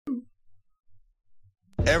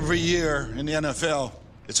Every year in the NFL,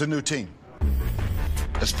 it's a new team.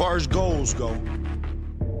 As far as goals go,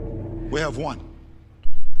 we have one.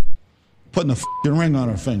 Putting a f***ing ring on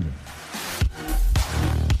our finger.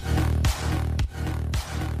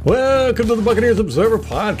 Welcome to the Buccaneers Observer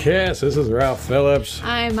Podcast. This is Ralph Phillips.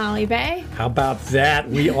 I'm Molly Bay. How about that?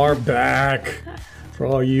 We are back. For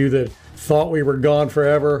all you that thought we were gone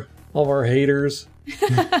forever, all of our haters.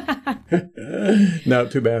 No,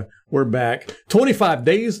 too bad. We're back. 25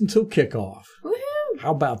 days until kickoff. Woohoo!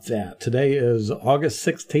 How about that? Today is August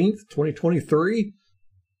 16th, 2023.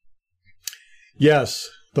 Yes,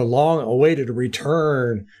 the long-awaited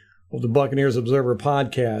return of the Buccaneers Observer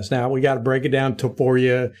Podcast. Now, we got to break it down for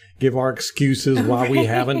you, give our excuses why we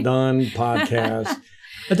haven't done podcasts.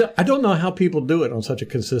 I don't know how people do it on such a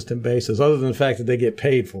consistent basis, other than the fact that they get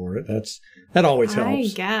paid for it. That always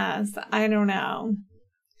helps. I guess. I don't know.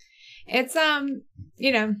 It's,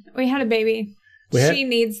 we had a baby. She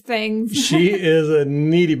needs things. She is a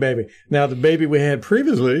needy baby. Now, the baby we had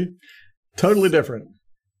previously, totally different.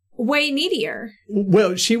 Way needier.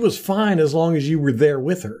 Well, she was fine as long as you were there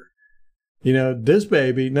with her. You know, this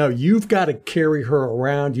baby, no, you've got to carry her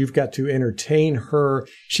around. You've got to entertain her.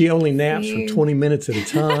 She only naps for 20 minutes at a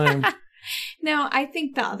time. No, I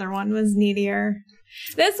think the other one was needier.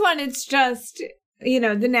 This one, it's just,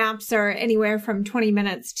 the naps are anywhere from 20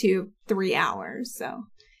 minutes to 3 hours. So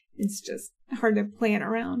it's just hard to plan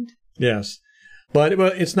around. Yes. But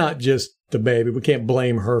it's not just the baby. We can't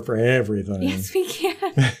blame her for everything. Yes, we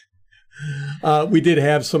can. We did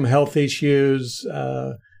have some health issues.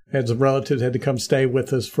 Had some relatives had to come stay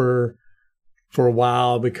with us for a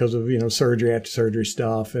while because of, surgery after surgery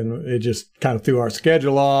stuff. And it just kind of threw our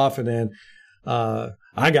schedule off. And then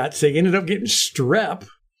I got sick, ended up getting strep,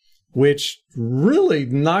 which really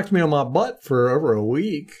knocked me on my butt for over a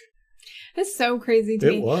week. That's so crazy to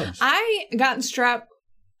me. It was. I got strep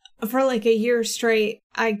for like a year straight.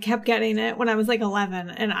 I kept getting it when I was like 11,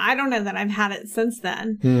 and I don't know that I've had it since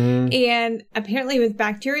then. Mm-hmm. And apparently with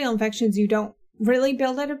bacterial infections, you don't really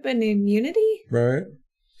build up an immunity. Right.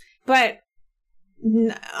 But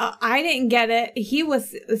I didn't get it. He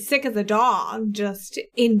was sick as a dog, just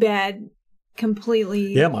in bed,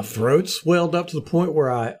 completely. Yeah, my throat swelled up to the point where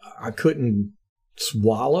I couldn't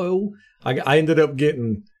swallow. I ended up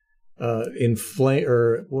getting inflamed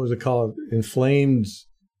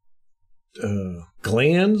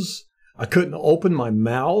glands. I couldn't open my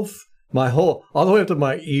mouth. All the way up to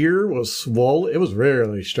my ear was swollen. It was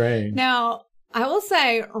really strange. Now, I will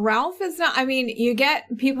say, Ralph is not, you get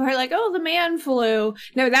people who are like, oh, the man flu.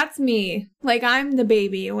 No, that's me. Like, I'm the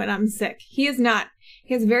baby when I'm sick. He is not.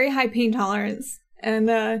 He has very high pain tolerance.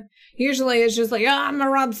 And usually it's just like, oh, I'm going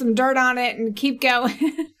to rub some dirt on it and keep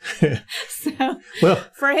going. So,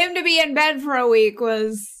 for him to be in bed for a week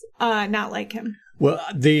was not like him. Well,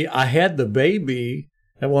 I had the baby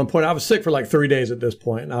at one point. I was sick for like 3 days at this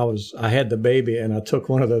point, and I had the baby, and I took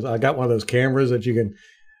I got one of those cameras that you can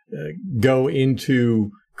go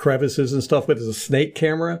into crevices and stuff with. It's a snake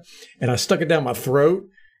camera, and I stuck it down my throat,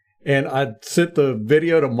 and I sent the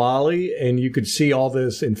video to Molly, and you could see all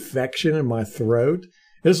this infection in my throat.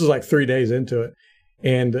 This was like 3 days into it,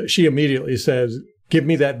 and she immediately says, "Give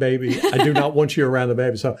me that baby. I do not want you around the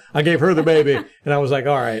baby." So I gave her the baby, and I was like,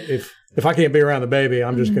 all right, if I can't be around the baby,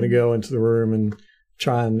 I'm just going to go into the room and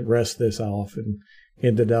try and rest this off, and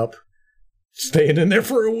ended up staying in there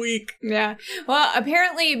for a week. Yeah. Well,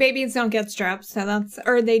 apparently babies don't get strep,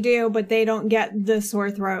 or they do, but they don't get the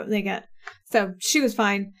sore throat so she was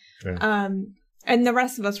fine. Yeah. And the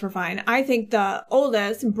rest of us were fine. I think the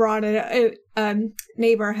oldest brought it,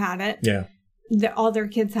 neighbor had it. Yeah. All their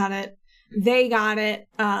kids had it. They got it.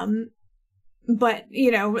 But,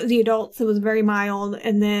 the adults, it was very mild.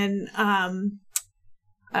 And then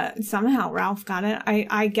somehow Ralph got it.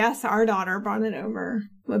 I guess our daughter brought it over,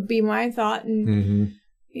 would be my thought. And,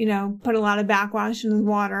 put a lot of backwash in the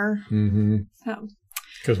water. Mm-hmm. So.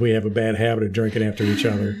 Because we have a bad habit of drinking after each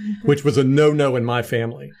other, which was a no-no in my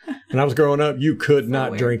family. When I was growing up, you could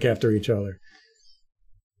not drink after each other.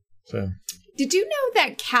 So. Did you know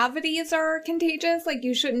that cavities are contagious? Like,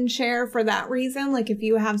 you shouldn't share for that reason. Like, if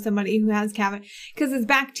you have somebody who has cavity, because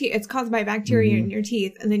it's caused by bacteria in your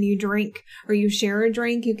teeth, and then you drink or you share a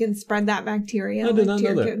drink, you can spread that bacteria. I did not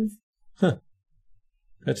know that. Kids. Huh.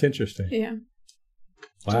 That's interesting. Yeah.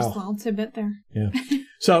 Wow. Just a little tidbit there. Yeah.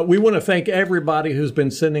 So we want to thank everybody who's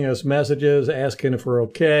been sending us messages, asking if we're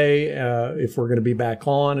okay, if we're going to be back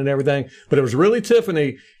on and everything. But it was really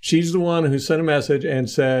Tiffany. She's the one who sent a message and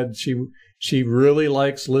said she she really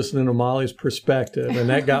likes listening to Molly's perspective. And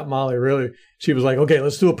that got Molly really, she was like, okay,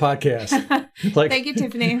 let's do a podcast. Like, thank you,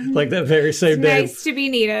 Tiffany. Like that very same day. Nice to be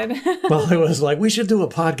needed. Molly was like, we should do a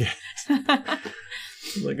podcast. I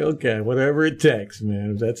was like, okay, whatever it takes,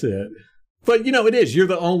 man. That's it. But, it is. You're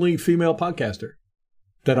the only female podcaster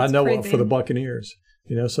that I know of for the Buccaneers.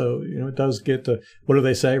 So, it does get to, what do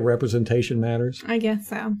they say? Representation matters. I guess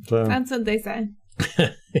so. That's what they say.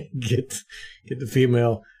 Get the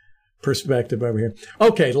female perspective over here.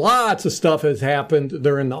 Okay, lots of stuff has happened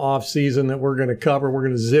during the off season that we're going to cover. We're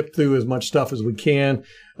going to zip through as much stuff as we can.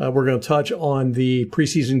 We're going to touch on the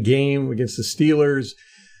preseason game against the Steelers,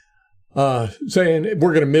 saying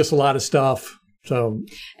we're going to miss a lot of stuff. So,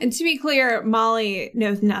 and to be clear, Molly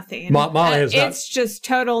knows nothing. Molly has not. It's just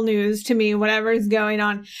total news to me, whatever's going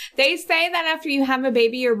on. They say that after you have a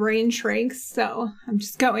baby, your brain shrinks. So I'm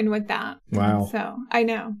just going with that. Wow. So I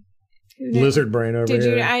know. Lizard brain over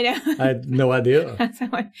here. I know. I had no idea.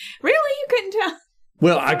 Really? You couldn't tell?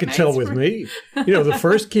 Well, I could tell with me. The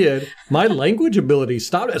first kid, my language ability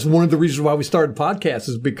stopped. That's one of the reasons why we started podcasts,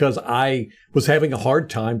 is because I was having a hard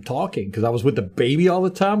time talking because I was with the baby all the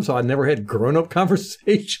time. So I never had grown-up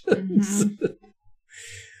conversations. Mm-hmm.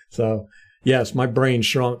 So, yes, my brain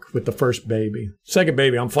shrunk with the first baby. Second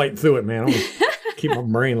baby, I'm fighting through it, man. I'm going to keep my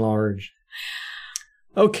brain large.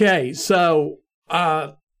 Okay, so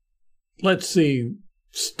let's see.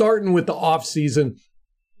 Starting with the off season.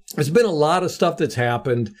 There's been a lot of stuff that's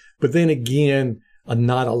happened, but then again,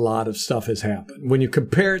 not a lot of stuff has happened. When you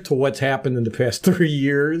compare it to what's happened in the past 3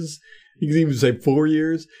 years, you can even say 4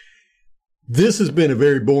 years, this has been a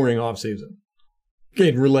very boring offseason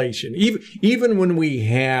in relation. Even when we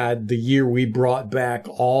had the year we brought back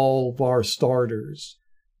all of our starters,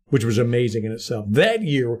 which was amazing in itself, that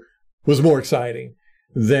year was more exciting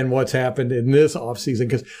than what's happened in this offseason.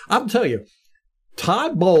 Because I'll tell you,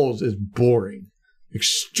 Todd Bowles is boring.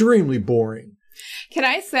 Extremely boring. Can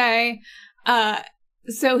I say,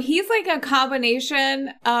 so he's like a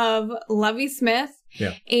combination of Lovie Smith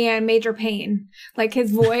and Major Payne. Like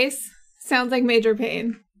his voice sounds like Major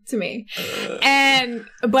Payne to me.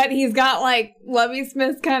 But he's got like Lovie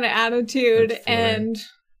Smith's kind of attitude, and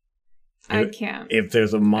I can't. If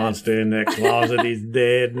there's a monster in that closet, he's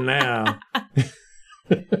dead now.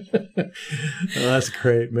 That's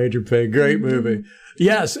great. Major Payne. Great movie.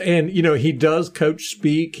 Yes, and, he does coach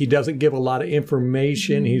speak. He doesn't give a lot of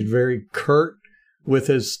information. He's very curt with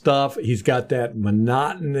his stuff. He's got that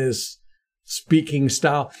monotonous speaking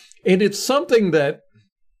style. And it's something that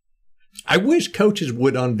I wish coaches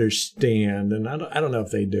would understand. And I don't know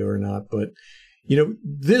if they do or not. But,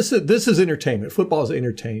 this is entertainment. Football is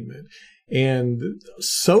entertainment. And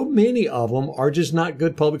so many of them are just not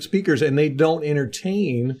good public speakers, and they don't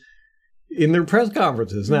entertain in their press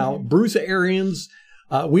conferences. Now, Bruce Arians,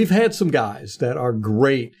 we've had some guys that are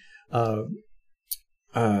great. I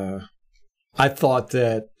thought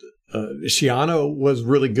that Schiano was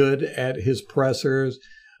really good at his pressers.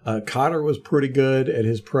 Cotter was pretty good at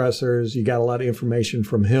his pressers. You got a lot of information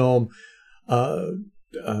from him. It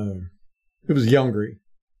was Youngry.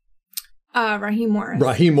 Raheem Morris.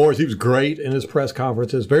 Raheem Morris, he was great in his press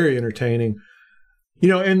conferences, very entertaining.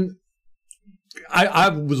 And I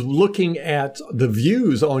was looking at the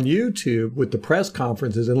views on YouTube with the press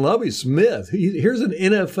conferences, and Lovie Smith, here's an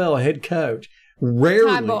NFL head coach.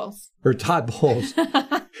 Rarely, Todd Bowles.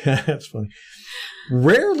 That's funny.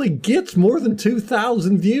 Rarely gets more than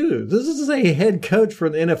 2,000 views. This is a head coach for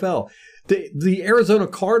the NFL. The Arizona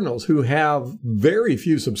Cardinals, who have very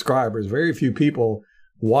few subscribers, very few people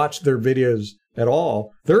watch their videos at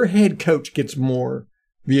all, their head coach gets more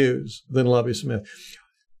views than Lovie Smith.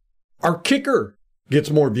 Our kicker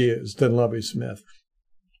gets more views than Lovie Smith.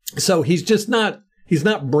 So he's not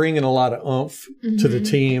bringing a lot of oomph to the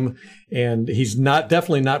team, and he's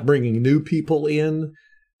definitely not bringing new people in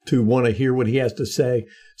to want to hear what he has to say.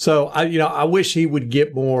 So I wish he would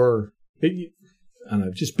get more,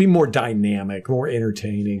 just be more dynamic, more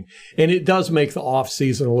entertaining. And it does make the off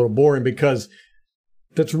season a little boring, because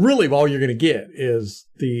that's really all you're going to get is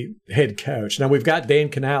the head coach. Now, we've got Dan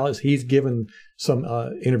Canales. He's given some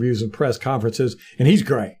interviews and press conferences, and he's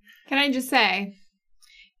great. Can I just say,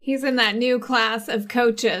 he's in that new class of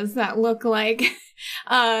coaches that look like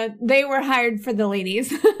they were hired for the ladies.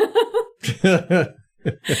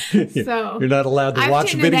 So you're not allowed to watch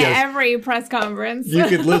videos. I've tuned into every press conference. You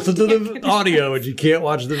can listen to the audio, and you can't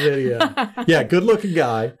watch the video. Yeah, good-looking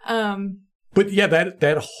guy. But yeah,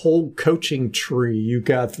 that whole coaching tree, you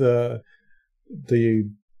got the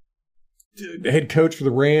head coach for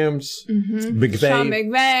the Rams, McVay, Sean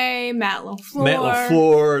McVay, Matt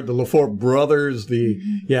LaFleur, the LaFleur brothers.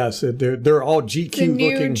 Yes, they're all GQ the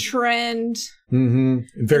new looking trend. And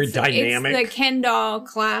very dynamic. It's the Ken doll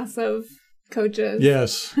class of coaches.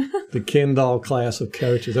 Yes, the Ken doll class of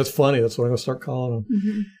coaches. That's funny. That's what I'm going to start calling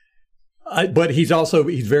them. But he's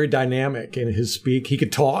very dynamic in his speak. He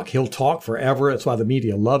could talk. He'll talk forever. That's why the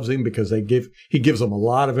media loves him, because he gives them a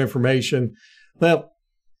lot of information. Well,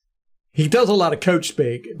 he does a lot of coach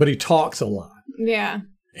speak, but he talks a lot. Yeah.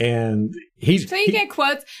 And so you get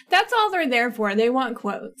quotes. That's all they're there for. They want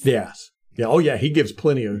quotes. Yes. Yeah. Oh, yeah. He gives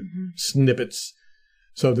plenty of snippets.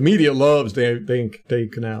 So the media loves Dave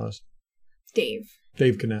Canales.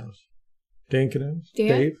 Dave Canales. Dan Canales?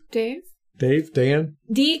 Dave? Dan?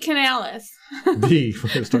 D. Canales. D. We're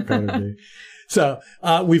going to start calling him D. So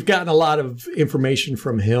we've gotten a lot of information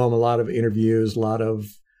from him, a lot of interviews, a lot of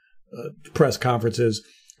press conferences.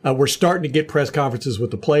 We're starting to get press conferences with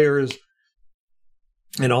the players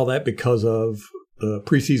and all that because of the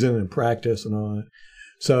preseason and practice and all that.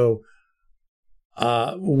 So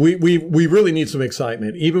we really need some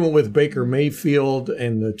excitement, even with Baker Mayfield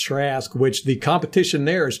and the Trask, which the competition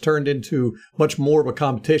there has turned into much more of a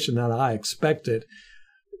competition than I expected.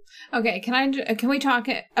 Okay, can we talk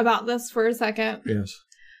about this for a second? Yes.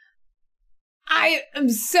 I am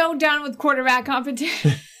so done with quarterback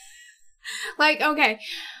competition. Okay,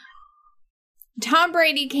 Tom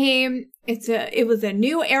Brady came. It was a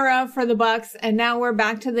new era for the Bucs, and now we're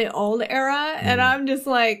back to the old era, and I'm just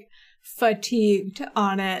fatigued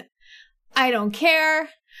on it. I don't care.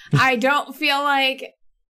 I don't feel like,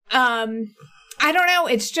 I don't know.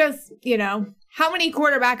 It's just, how many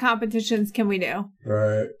quarterback competitions can we do?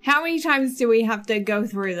 Right. How many times do we have to go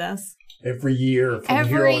through this? Every year.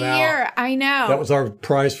 Every year. I know. That was our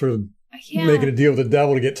price for making a deal with the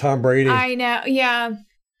devil to get Tom Brady. I know. Yeah.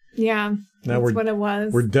 Yeah. That's what it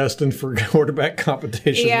was. We're destined for quarterback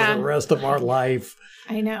competition for the rest of our life.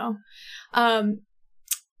 I know.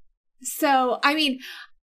 So, I mean,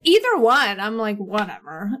 either one, I'm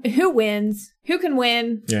whatever. Who wins? Who can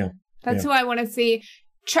win? Yeah. That's who I want to see.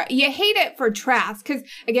 You hate it for Trask because,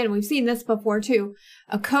 again, we've seen this before, too.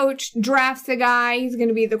 A coach drafts a guy. He's going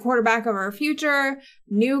to be the quarterback of our future.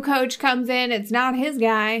 New coach comes in. It's not his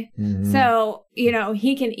guy. So,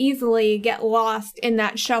 he can easily get lost in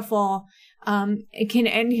that shuffle. It can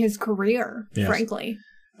end his career, frankly.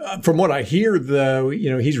 From what I hear, though,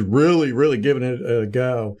 he's really, really giving it a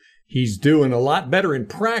go. He's doing a lot better in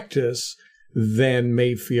practice than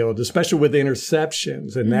Mayfield, especially with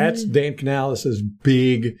interceptions. And that's Dan Canales'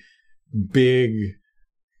 big thing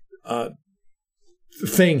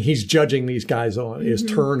he's judging these guys on is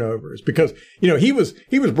turnovers. Because, he was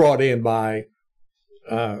brought in by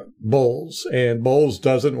Bowles, and Bowles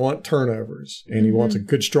doesn't want turnovers, and he wants a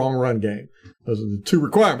good, strong run game. Those are the two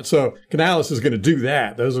requirements. So Canales is going to do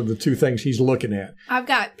that. Those are the two things he's looking at. I've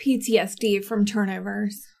got PTSD from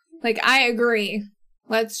turnovers. I agree.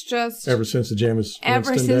 Let's just... Ever since the Jameis.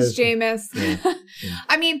 Ever since Jameis. Yeah.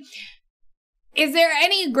 I mean, is there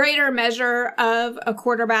any greater measure of a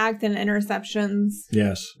quarterback than interceptions?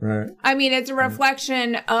 Yes, right. I mean, it's a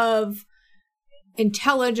reflection of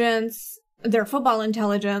intelligence, their football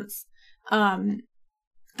intelligence, how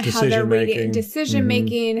they're reading decision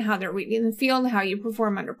making, how they're reading the field, how you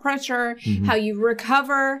perform under pressure, how you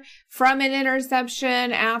recover from an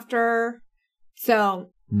interception after.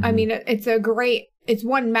 So, I mean, it's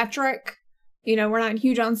one metric. We're not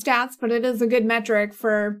huge on stats, but it is a good metric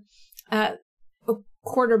for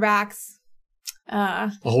quarterbacks' a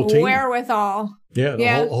whole team wherewithal. Yeah,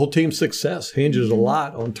 the whole team's success hinges a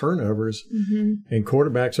lot on turnovers, and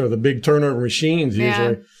quarterbacks are the big turnover machines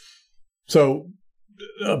usually. So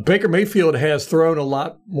Baker Mayfield has thrown a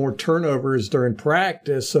lot more turnovers during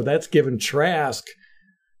practice, so that's given Trask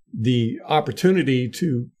the opportunity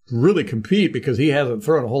to really compete because he hasn't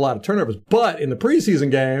thrown a whole lot of turnovers. But in the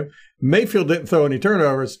preseason game, Mayfield didn't throw any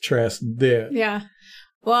turnovers. Trask did. Yeah.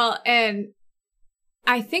 Well, and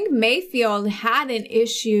I think Mayfield had an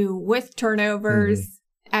issue with turnovers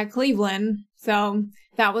at Cleveland. So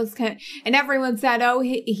that was and everyone said, oh,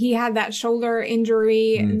 he had that shoulder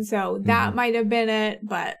injury. And so that might have been it,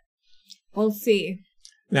 but we'll see.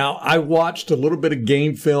 Now, I watched a little bit of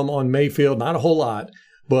game film on Mayfield, not a whole lot,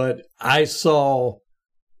 but I saw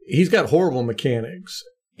he's got horrible mechanics.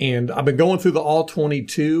 And I've been going through the all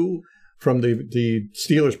 22 from the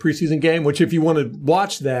Steelers preseason game, which if you want to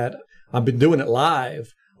watch that, I've been doing it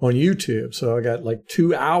live on YouTube. So I got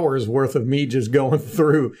 2 hours worth of me just going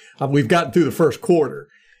through. We've gotten through the first quarter.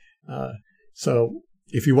 So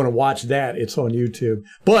if you want to watch that, it's on YouTube.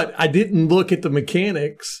 But I didn't look at the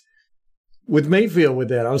mechanics with Mayfield with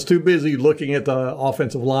that. I was too busy looking at the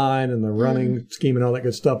offensive line and the running scheme and all that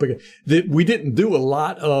good stuff. We didn't do a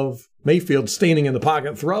lot of Mayfield standing in the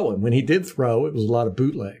pocket throwing. When he did throw, it was a lot of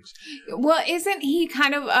bootlegs. Well, isn't he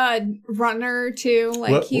kind of a runner too?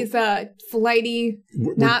 Like he's a flighty,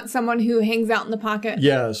 not someone who hangs out in the pocket.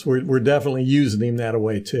 Yes, we're definitely using him that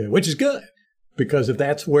way too, which is good. Because if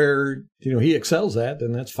that's where, he excels at,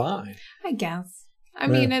 then that's fine. I guess. I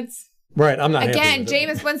mean, it's... Right, I'm not again,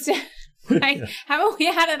 Jameis Winston... Right? Haven't we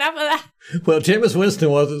had enough of that? Well, Jameis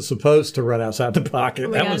Winston wasn't supposed to run outside the pocket.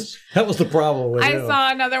 Oh that was the problem with him. I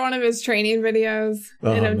saw another one of his training videos,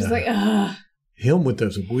 and I'm just like, ugh. Him with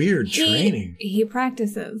those weird training. He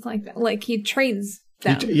practices like that. Like, he trains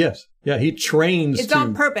them. Yes. Yeah, he trains It's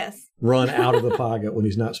on purpose. Run out of the pocket when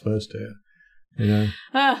he's not supposed to.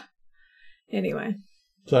 Anyway.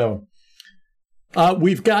 So...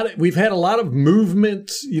 we've had a lot of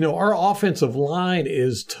movement. Our offensive line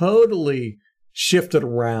is totally shifted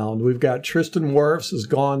around. We've got Tristan Wirfs has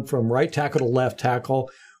gone from right tackle to left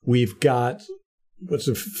tackle. We've got,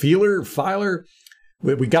 Filer?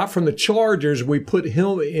 We got from the Chargers. We put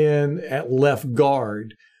him in at left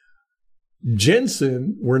guard.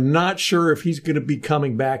 Jensen, we're not sure if he's going to be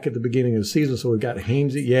coming back at the beginning of the season. So we've got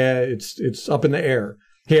Hainsey. Yeah, it's up in the air.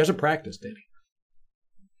 He hasn't practiced any.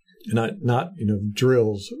 Not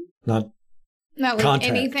drills, not like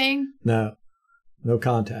contact. Anything. No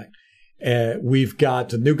contact. We've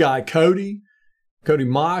got a new guy, Cody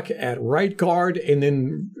Mock at right guard, and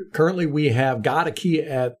then currently we have Gadeke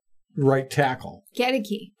at right tackle.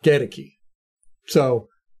 Gadeke. So,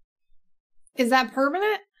 is that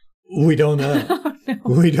permanent? We don't know. Oh, no.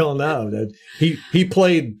 We don't know. That he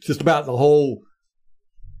played just about the whole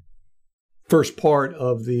first part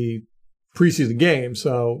of the preseason game,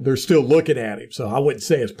 so they're still looking at him. So I wouldn't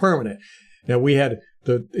say it's permanent. Now, we had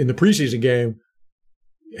in the preseason game,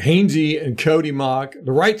 Hainsey and Cody Mock.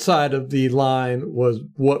 The right side of the line was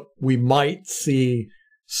what we might see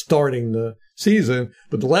starting the season,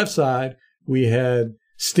 but the left side, we had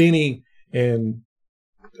Stinney and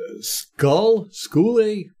Skule,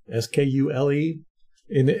 Skule, at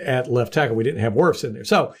left tackle. We didn't have Wirfs in there.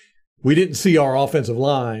 So we didn't see our offensive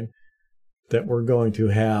line that we're going to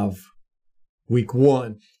have week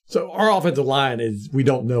one. So our offensive line we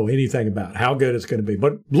don't know anything about how good it's going to be.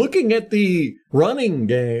 But looking at the running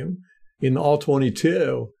game in all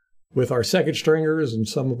 22 with our second stringers and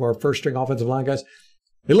some of our first string offensive line guys,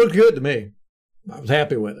 it looked good to me. I was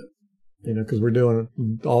happy with it, because we're doing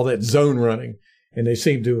all that zone running and they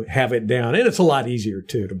seem to have it down. And it's a lot easier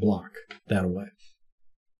too to block that away.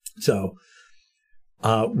 So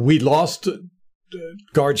we lost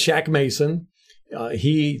guard Shaq Mason.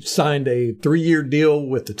 He signed a 3-year deal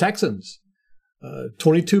with the Texans,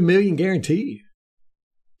 $22 million guaranteed,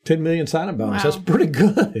 $10 million signing bonus. Wow. That's pretty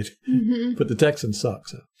good, but the Texans suck.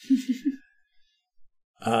 So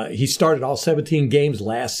he started all 17 games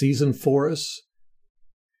last season for us,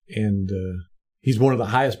 and he's one of the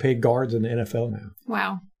highest paid guards in the NFL now.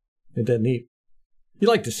 Wow, isn't that neat? You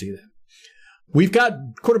like to see that. We've got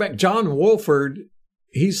quarterback John Wolford.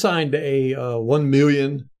 He signed a $1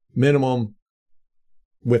 million minimum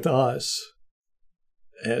with us.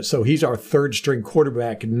 So he's our third string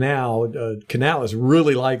quarterback now. Canales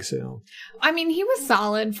really likes him. I mean, he was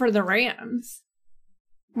solid for the Rams.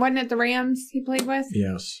 Wasn't it the Rams he played with?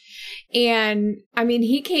 Yes. And, I mean,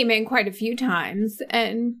 he came in quite a few times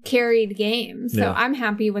and carried games. So I'm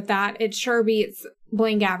happy with that. It sure beats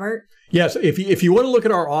Blaine Gabbert. Yes. If you want to look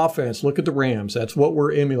at our offense, look at the Rams. That's what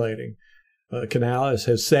we're emulating. Canales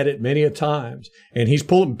has said it many a times, and he's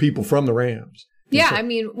pulling people from the Rams. Yeah, I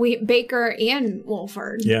mean, Baker and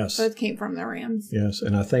Wolford both came from the Rams. Yes,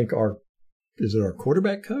 and I think is it our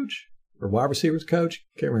quarterback coach or wide receivers coach?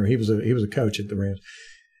 Can't remember. He was a coach at the Rams.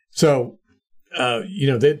 So,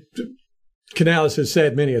 Canales has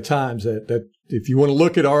said many a times that if you want to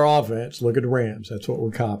look at our offense, look at the Rams. That's what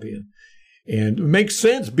we're copying, and it makes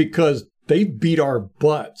sense because they beat our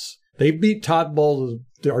butts. They beat Todd Bowles,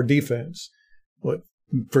 our defense,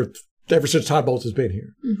 ever since Todd Bowles has been here.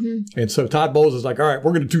 Mm-hmm. And so Todd Bowles is like, all right,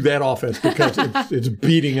 we're going to do that offense because it's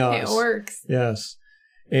beating us. It works. Yes.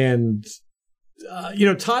 And,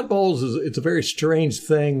 Todd Bowles it's a very strange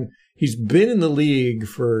thing. He's been in the league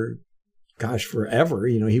for, forever.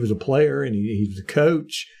 He was a player and he was a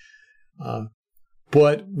coach.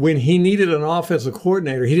 But when he needed an offensive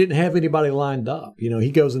coordinator, he didn't have anybody lined up.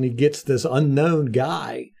 He goes and he gets this unknown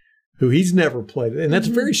guy who he's never played. And that's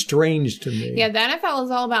very strange to me. Yeah, the NFL is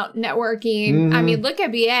all about networking. Mm-hmm. I mean, look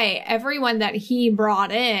at BA. Everyone that he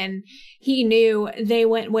brought in, he knew they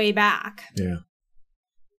went way back. Yeah.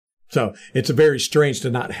 So it's very strange to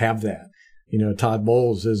not have that. Todd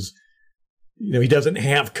Bowles is he doesn't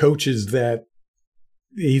have coaches that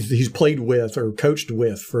he's played with or coached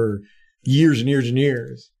with for years and years and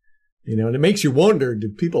years. And it makes you wonder, do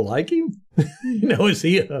people like him? Is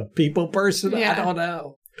he a people person? Yeah. I don't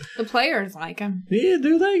know. The players like him. Yeah,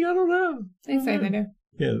 do they? I don't know. They say they do.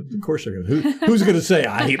 Yeah, of course they're going to. Who's going to say,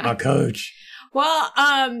 I hate my coach? Well,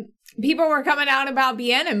 people were coming out about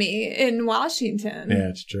Bieniemy in Washington. Yeah,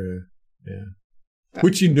 it's true. Yeah.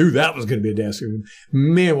 Which you knew that was going to be a desk.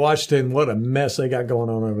 Man, Washington, what a mess they got going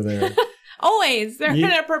on over there. Always. They're in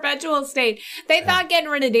a perpetual state. They thought getting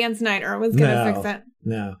rid of Dan Snyder was going to fix it.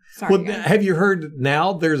 No. Sorry, well, have you heard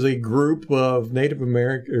now there's a group of Native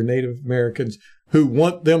Americans who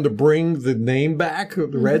want them to bring the name back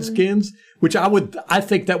of the Redskins, which I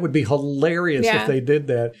think that would be hilarious if they did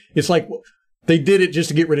that. It's like they did it just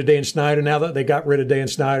to get rid of Dan Snyder. Now that they got rid of Dan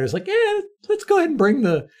Snyder, it's like, let's go ahead and bring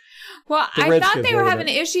the Well, I thought they were having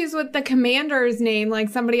issues with the Commander's name, like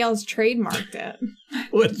somebody else trademarked it.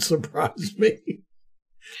 Wouldn't surprise me.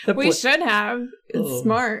 We should have. It's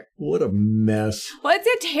smart. What a mess. Well,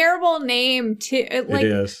 it's a terrible name, too. Like,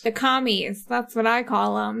 it is. The commies. That's what I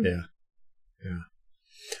call them. Yeah.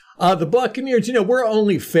 The Buccaneers, we're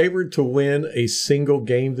only favored to win a single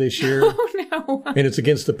game this year. Oh, no. And it's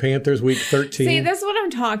against the Panthers, week 13. See, this is what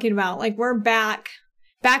I'm talking about. Like, we're back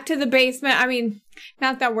to the basement. I mean,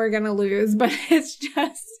 not that we're going to lose, but it's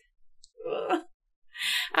just...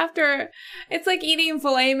 it's like eating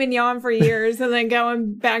filet mignon for years and then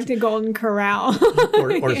going back to Golden Corral.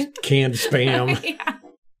 or canned Spam. Yeah.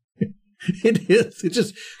 It is. It's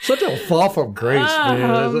just such a fall from grace,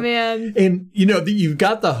 man. Oh, man. And, you've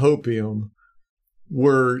got the hopium.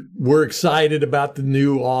 We're excited about the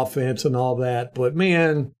new offense and all that. But,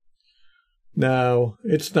 man, no,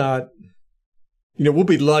 it's not. We'll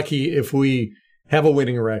be lucky if we have a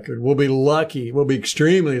winning record. We'll be lucky. We'll be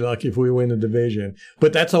extremely lucky if we win the division.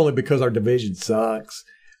 But that's only because our division sucks.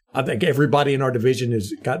 I think everybody in our division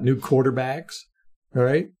has got new quarterbacks. All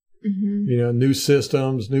right? Mm-hmm. New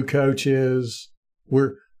systems, new coaches.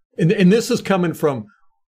 And this is coming from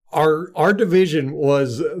our division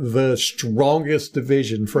was the strongest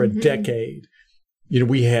division for a decade.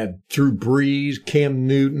 We had Drew Brees, Cam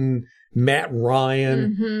Newton, Matt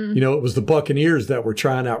Ryan. Mm-hmm. It was the Buccaneers that were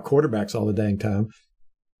trying out quarterbacks all the dang time.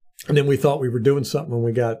 And then we thought we were doing something when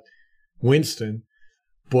we got Winston.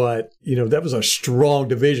 But, that was a strong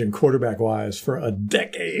division quarterback-wise for a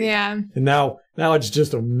decade. Yeah. And now it's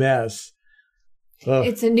just a mess.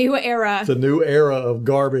 It's a new era. It's a new era of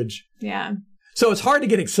garbage. Yeah. So it's hard to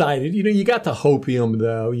get excited. You got the hopium,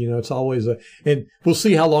 though. It's always and we'll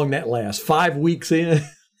see how long that lasts. 5 weeks in.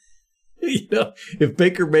 If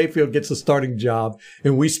Baker Mayfield gets a starting job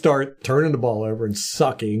and we start turning the ball over and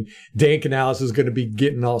sucking, Dan Canales is going to be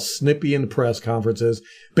getting all snippy in the press conferences.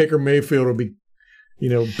 Baker Mayfield will be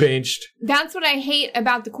benched. That's what I hate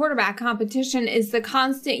about the quarterback competition is the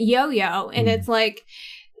constant yo-yo. And it's like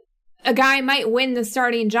a guy might win the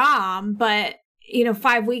starting job, but,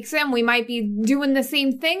 5 weeks in, we might be doing the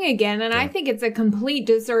same thing again. And I think it's a complete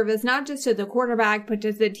disservice, not just to the quarterback, but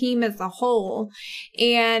to the team as a whole.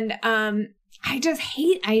 And I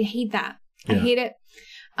hate that. Yeah. I hate it.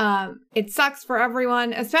 It sucks for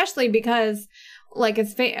everyone, especially because, like,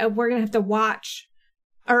 we're going to have to watch,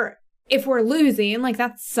 or if we're losing, like,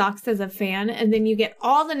 that sucks as a fan. And then you get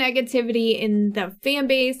all the negativity in the fan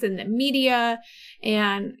base and the media.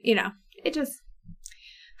 And, it just,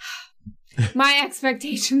 my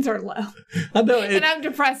expectations are low. I know. And I'm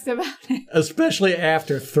depressed about it. Especially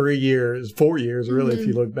after 4 years, really, if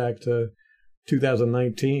you look back to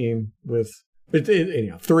 2019 with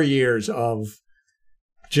 3 years of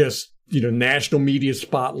just, national media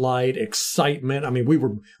spotlight, excitement. I mean,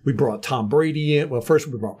 we brought Tom Brady in. Well, first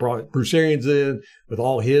we brought Bruce Arians in with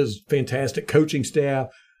all his fantastic coaching staff,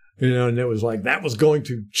 and it was like that was going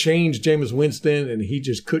to change Jameis Winston, and he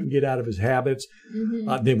just couldn't get out of his habits.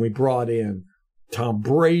 Mm-hmm. Then we brought in Tom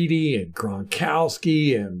Brady and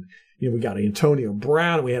Gronkowski, and we got Antonio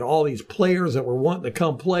Brown, and we had all these players that were wanting to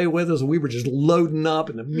come play with us, and we were just loading up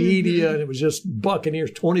in the media, and it was just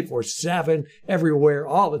Buccaneers 24/7 everywhere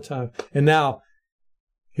all the time. And now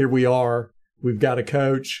here we are. We've got a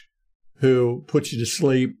coach who puts you to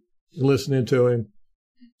sleep listening to him.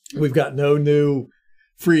 We've got no new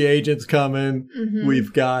free agents coming. Mm-hmm.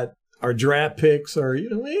 We've got our draft picks are,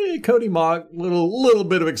 Cody Mock, little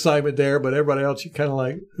bit of excitement there, but everybody else, you kind of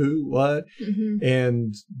like, who, what? Mm-hmm.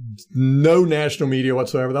 And no national media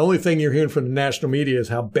whatsoever. The only thing you're hearing from the national media is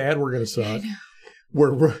how bad we're going to suck.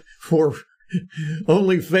 We're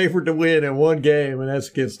only favored to win in one game, and that's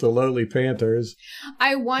against the lowly Panthers.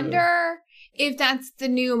 I wonder if that's the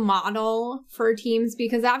new model for teams,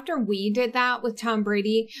 because after we did that with Tom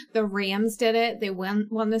Brady, the Rams did it. They won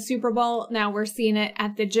the Super Bowl. Now we're seeing it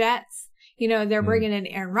at the Jets. You know, they're bringing in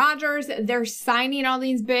Aaron Rodgers. They're signing all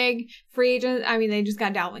these big free agents. I mean, they just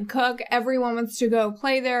got Dalvin Cook. Everyone wants to go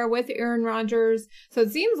play there with Aaron Rodgers. So it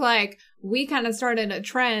seems like we kind of started a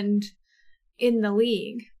trend in the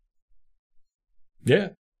league. Yeah.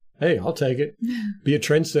 Hey, I'll take it. Be a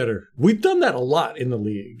trendsetter. We've done that a lot in the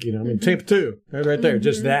league. You know, I mean, Tampa too, right there,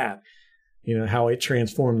 just that. You know, how it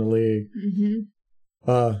transformed the league.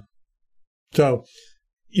 So,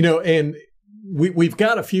 you know, and we've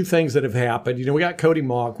got a few things that have happened. You know, we got Cody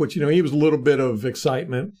Mauch, which, you know, he was a little bit of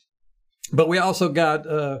excitement. But we also got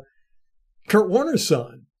Kurt Warner's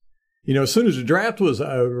son. You know, as soon as the draft was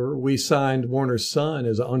over, we signed Warner's son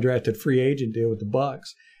as an undrafted free agent deal with the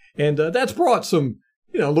Bucks. And that's brought some,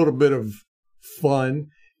 you know, a little bit of fun.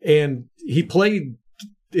 And he played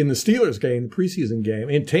in the Steelers game, the preseason game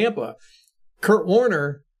in Tampa. Kurt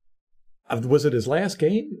Warner, was it his last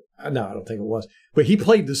game? No, I don't think it was. But he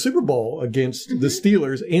played the Super Bowl against the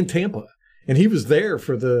Steelers in Tampa. And he was there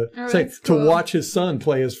for to watch his son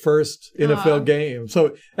play his first NFL game.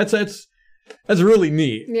 So that's really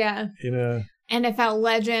neat. Yeah. You know. NFL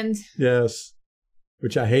legend. Yes.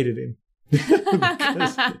 Which I hated him.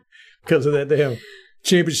 because of that damn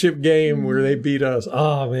championship game where they beat us.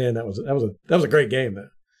 Oh man, that was a great game, man.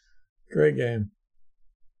 Great game.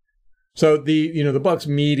 So the Bucks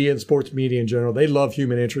media and sports media in general, they love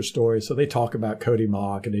human interest stories. So they talk about Cody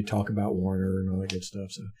Mauch and they talk about Warner and all that good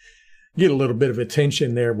stuff. So get a little bit of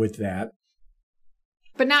attention there with that.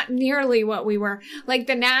 But not nearly what we were. Like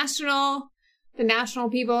the national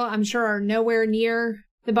people, I'm sure, are nowhere near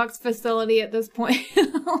the Bucks facility at this point.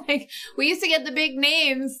 Like we used to get the big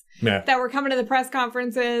names that were coming to the press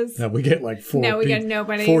conferences. Now we get like four. No, we get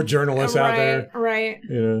nobody. 4 journalists out there. Right.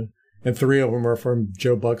 Yeah. And 3 of them are from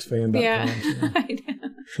JoeBucksFan.com. Yeah. So. I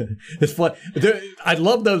know. It's fun. I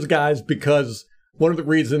love those guys because one of the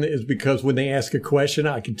reasons is because when they ask a question,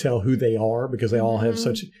 I can tell who they are because they all have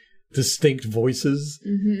such distinct voices,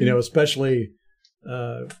 you know, especially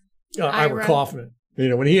Ira Kaufman. You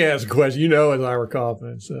know, when he asks a question, you know it's Ira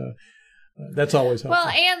Kaufman. So that's always helpful. Well,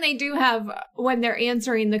 and they do have, when they're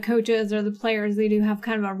answering the coaches or the players, they do have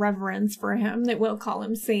kind of a reverence for him. They will call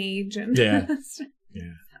him Sage. And yeah.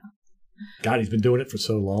 God, he's been doing it for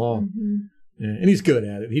so long. Yeah, and he's good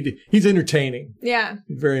at it. He's entertaining. Yeah.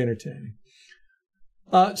 He's very entertaining.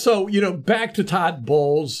 So, you know, back to Todd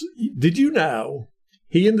Bowles. Did you know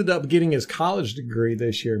he ended up getting his college degree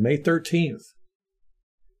this year, May 13th?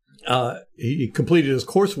 He completed his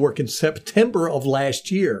coursework in September of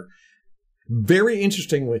last year. Very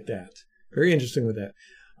interesting with that.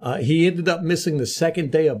 He ended up missing the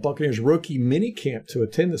second day of Buccaneers rookie minicamp to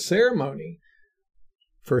attend the ceremony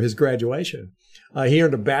for his graduation. He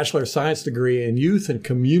earned a Bachelor of Science degree in Youth and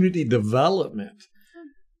Community Development.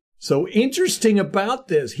 So interesting about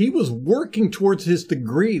this, he was working towards his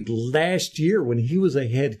degree last year when he was a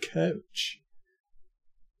head coach.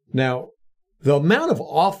 Now, the amount of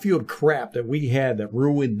off-field crap that we had that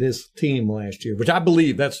ruined this team last year, which I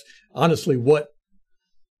believe that's honestly what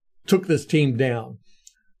took this team down,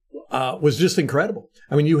 was just incredible.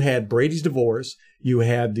 I mean, you had Brady's divorce, you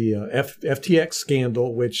had the FTX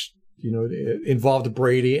scandal, which, you know, involved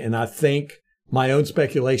Brady, and I think my own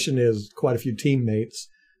speculation is quite a few teammates,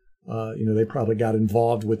 you know, they probably got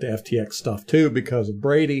involved with the FTX stuff too because of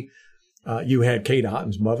Brady. You had Kate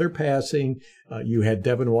Otten's mother passing. You had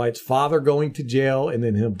Devin White's father going to jail and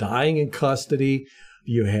then him dying in custody.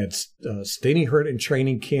 You had Steny hurt in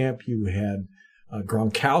training camp. You had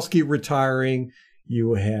Gronkowski retiring.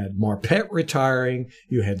 You had Marpet retiring.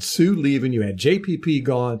 You had Sue leaving. You had JPP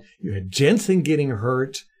gone. You had Jensen getting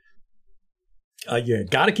hurt. You had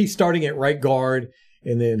Gotteke starting at right guard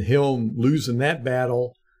and then him losing that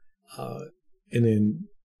battle. And then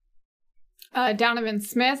Donovan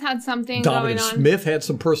Smith had something going on. Donovan Smith had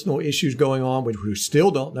some personal issues going on, which we still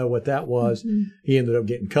don't know what that was. He ended up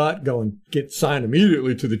getting cut, get signed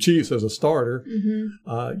immediately to the Chiefs as a starter.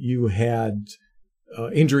 You had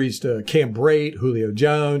injuries to Cam Brate, Julio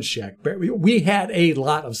Jones, Shaq Barrett. We had a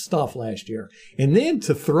lot of stuff last year. And then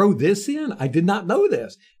to throw this in, I did not know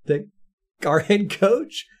this, that our head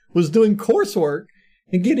coach was doing coursework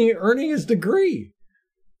and earning his degree.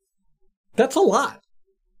 That's a lot.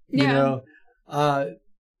 Yeah. You know,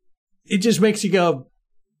 it just makes you go,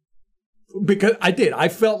 because I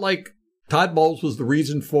felt like Todd Bowles was the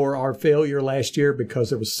reason for our failure last year because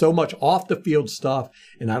there was so much off the field stuff.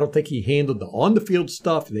 And I don't think he handled the on the field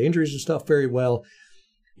stuff, the injuries and stuff very well.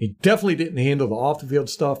 He definitely didn't handle the off the field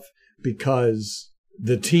stuff because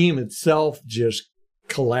the team itself just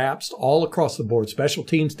collapsed all across the board. Special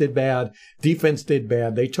teams did bad. Defense did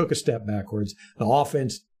bad. They took a step backwards. The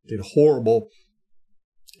offense did horrible.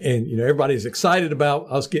 And, everybody's excited about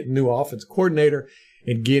us getting a new offense coordinator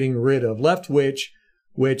and getting rid of Leftwich,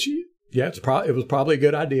 which yeah, it was probably a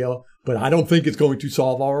good idea, but I don't think it's going to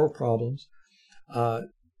solve all our problems.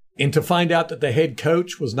 And to find out that the head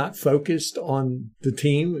coach was not focused on the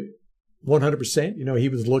team 100%, he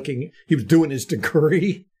was doing his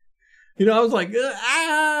degree. I was like,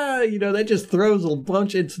 that just throws a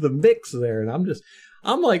bunch into the mix there. And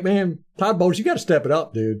I'm like, man, Todd Bowles, you got to step it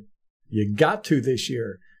up, dude. You got to this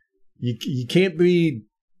year. You can't be,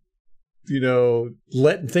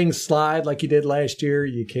 letting things slide like you did last year.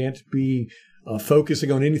 You can't be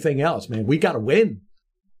focusing on anything else, man. We got to win.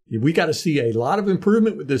 We got to see a lot of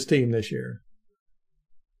improvement with this team this year.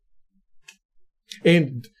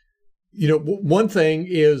 And, one thing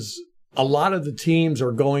is a lot of the teams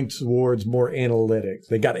are going towards more analytics.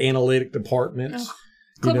 They got analytic departments. Oh,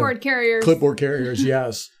 clipboard carriers. Clipboard carriers,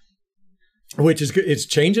 yes. It's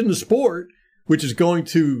changing the sport, which is going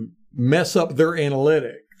to mess up their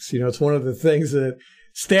analytics. It's one of the things that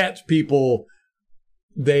stats people,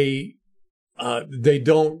 they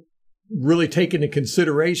don't really take into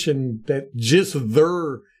consideration that just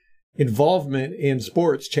their involvement in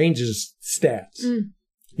sports changes stats.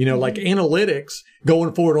 Like analytics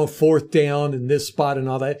going forward on fourth down and this spot and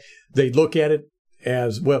all that, they look at it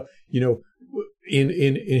as, well,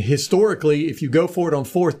 in historically, if you go forward on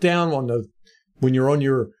fourth down when you're on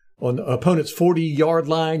the opponent's 40-yard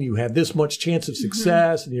line, you have this much chance of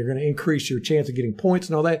success and you're going to increase your chance of getting points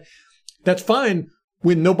and all that. That's fine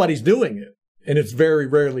when nobody's doing it. And it's very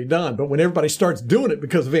rarely done. But when everybody starts doing it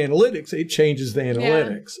because of analytics, it changes the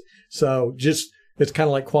analytics. Yeah. So it's kind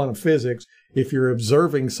of like quantum physics. If you're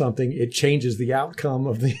observing something, it changes the outcome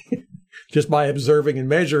of the just by observing and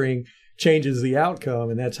measuring changes the outcome.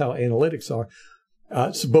 And that's how analytics are.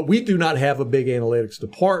 But we do not have a big analytics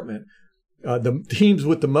department. The teams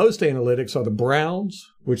with the most analytics are the Browns,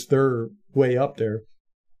 which they're way up there.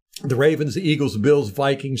 The Ravens, the Eagles, the Bills,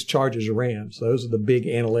 Vikings, Chargers, Rams. Those are the big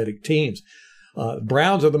analytic teams.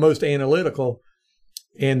 Browns are the most analytical.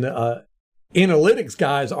 And analytics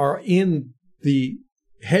guys are in the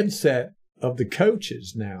headset of the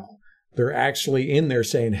coaches now. They're actually in there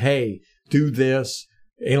saying, hey, do this.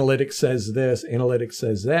 Analytics says this. Analytics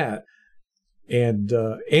says that. And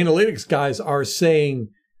analytics guys are saying,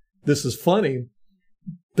 this is funny,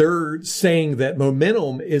 they're saying that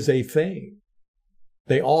momentum is a thing.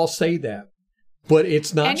 They all say that, but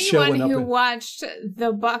it's not showing up. Anyone who watched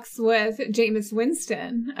the Bucks with Jameis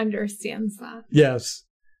Winston understands that. Yes.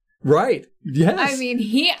 Right. Yes. I mean,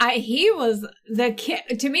 he was the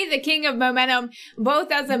king of momentum,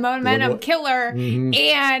 both as a momentum killer,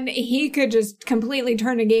 and he could just completely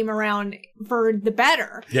turn a game around for the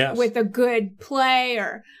better with a good play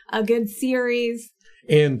or a good series.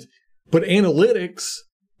 But analytics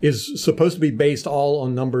is supposed to be based all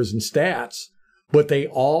on numbers and stats. But they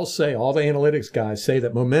all say, all the analytics guys say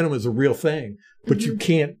that momentum is a real thing, but you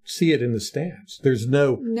can't see it in the stats. There's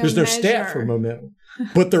no stat for momentum,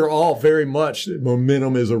 but they're all very much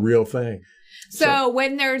momentum is a real thing. So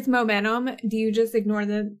when there's momentum, do you just ignore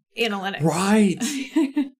the analytics? Right.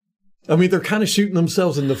 I mean, they're kind of shooting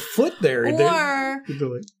themselves in the foot there. Or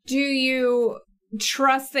do you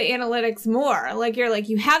trust the analytics more? Like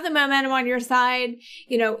you have the momentum on your side.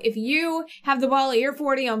 If you have the ball at your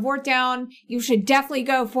 40 on fourth down, you should definitely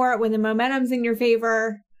go for it when the momentum's in your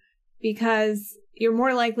favor, because you're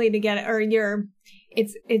more likely to get it, or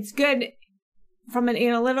it's good from an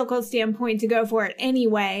analytical standpoint to go for it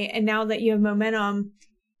anyway. And now that you have momentum,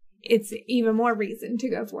 it's even more reason to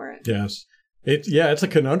go for it. Yes. It's a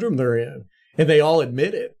conundrum they're in, and they all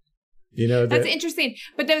admit it. That's interesting.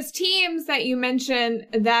 But those teams that you mentioned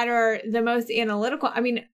that are the most analytical, I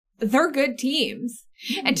mean, they're good teams.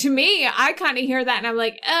 And to me, I kind of hear that and I'm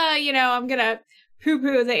like, I'm going to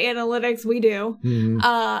poo-poo the analytics we do. It's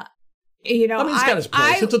got its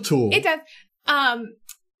place. It's a tool. It does.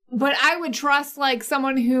 But I would trust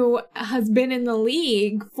someone who has been in the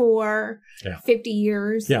league for 50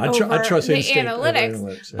 years. Yeah, I trust the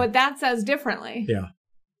analytics. But that says differently. Yeah.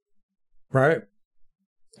 Right.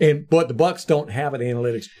 But the Bucks don't have an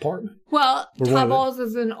analytics department. Well, Todd Bowles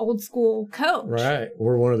is an old school coach. Right.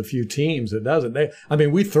 We're one of the few teams that doesn't.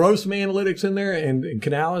 We throw some analytics in there, and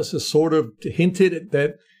Canales has sort of hinted at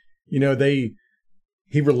that,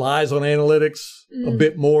 he relies on analytics a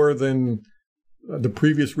bit more than the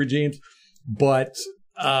previous regimes. But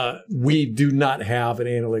we do not have an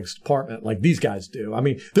analytics department like these guys do. I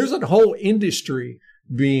mean, there's a whole industry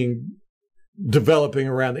developing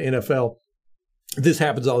around the NFL this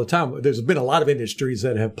happens all the time. There's been a lot of industries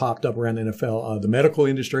that have popped up around the NFL. The medical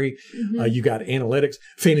industry, you got analytics,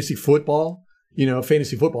 fantasy football.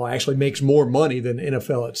 Fantasy football actually makes more money than the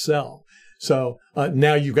NFL itself. So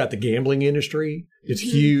now you've got the gambling industry. It's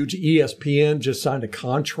huge. ESPN just signed a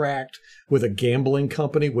contract with a gambling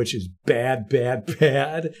company, which is bad, bad,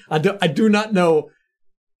 bad. I do not know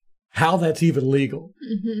how that's even legal.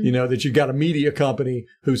 That you've got a media company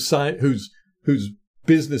whose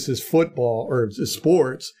business is football or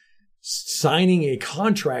sports, signing a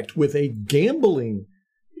contract with a gambling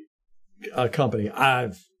company.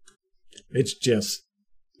 It's just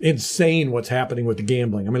insane what's happening with the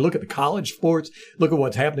gambling. I mean, look at the college sports. Look at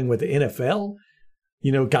what's happening with the NFL.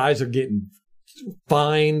 Guys are getting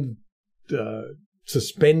fined,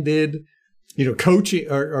 suspended. Coaching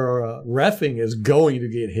or reffing is going to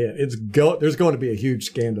get hit. There's going to be a huge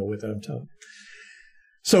scandal with it, I'm telling you.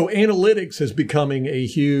 So analytics is becoming a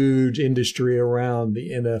huge industry around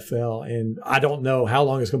the NFL, and I don't know how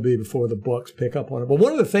long it's going to be before the books pick up on it. But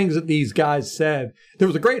one of the things that these guys said, there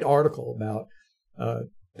was a great article about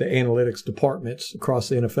the analytics departments across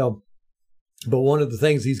the NFL. But one of the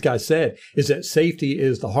things these guys said is that safety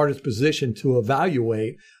is the hardest position to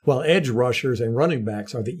evaluate, while edge rushers and running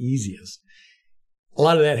backs are the easiest. A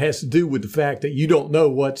lot of that has to do with the fact that you don't know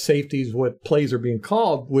what safeties, what plays are being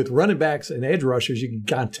called. With running backs and edge rushers, you can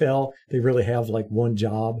kind of tell they really have like one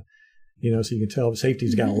job, so you can tell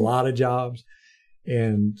safety's got a lot of jobs.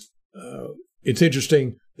 And it's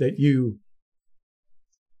interesting that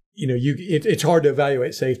it's hard to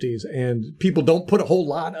evaluate safeties, and people don't put a whole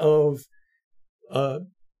lot of,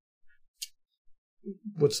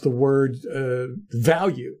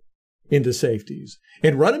 value into safeties.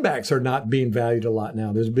 And running backs are not being valued a lot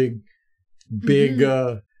now. There's a big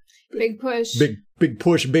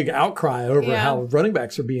push, big outcry over how running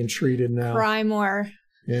backs are being treated now. Cry more.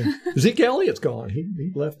 Yeah. Zeke Elliott's gone.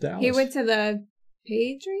 He left Dallas. He went to the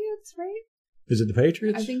Patriots, right? Is it the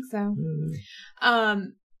Patriots? I think so.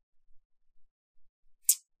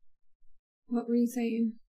 What were you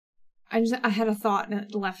saying? I had a thought and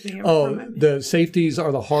it left me. The safeties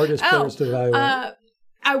are the hardest players to evaluate.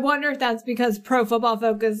 I wonder if that's because Pro Football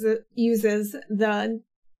Focus uses the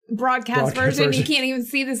broadcast version. You can't even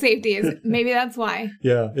see the safeties. Maybe that's why.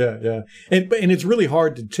 Yeah. And it's really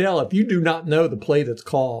hard to tell if you do not know the play that's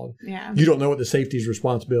called. Yeah. You don't know what the safety's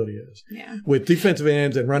responsibility is. Yeah. With defensive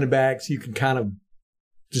ends and running backs, you can kind of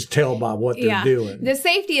just tell by what they're doing. The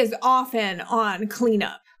safety is often on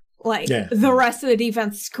cleanup. The rest of the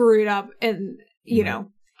defense screwed up and,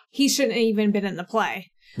 he shouldn't have even been in the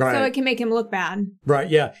play. Right. So it can make him look bad. Right,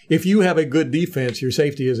 yeah. If you have a good defense, your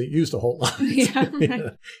safety isn't used a whole lot. Yeah,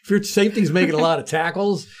 right. If your safety's making a lot of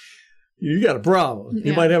tackles, you got a problem.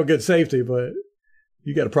 You might have a good safety, but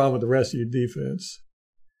you got a problem with the rest of your defense.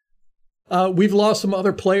 We've lost some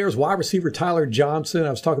other players. Wide receiver Tyler Johnson. I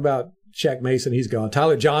was talking about Shaq Mason. He's gone.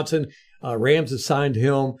 Tyler Johnson, Rams have signed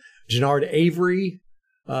him. Jannard Avery,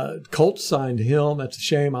 Colts signed him. That's a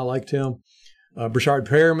shame. I liked him. Brashard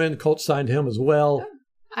Perriman, Colts signed him as well.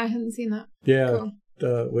 I haven't seen that. Yeah,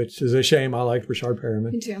 cool. Which is a shame. I liked Brashard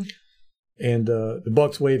Perriman. Me too. And the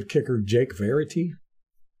Bucs waived kicker Jake Verity.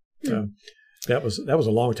 That was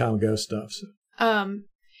a long time ago stuff. So.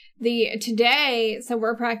 Today, so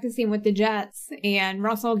we're practicing with the Jets, and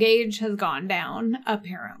Russell Gage has gone down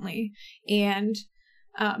apparently, and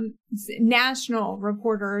national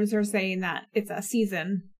reporters are saying that it's a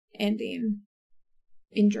season-ending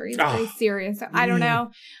injury, very serious. So I don't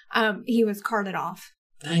know. He was carted off.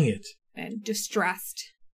 Dang it. And distressed.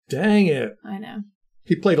 Dang it. I know.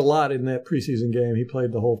 He played a lot in that preseason game. He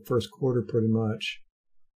played the whole first quarter pretty much.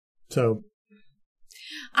 So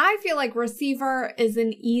I feel like receiver is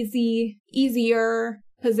an easier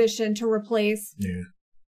position to replace. Yeah.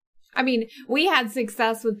 I mean, we had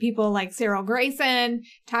success with people like Cyril Grayson,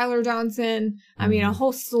 Tyler Johnson. I mean, a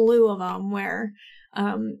whole slew of them where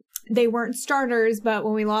they weren't starters, but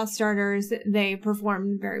when we lost starters, they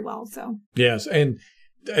performed very well. So yes, and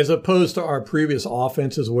as opposed to our previous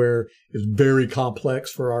offenses where it's very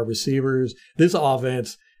complex for our receivers, this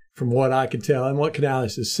offense, from what I can tell and what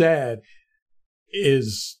Canales has said,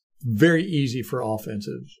 is very easy for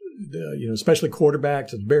offensive. Especially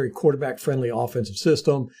quarterbacks. It's a very quarterback-friendly offensive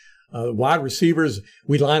system. Wide receivers,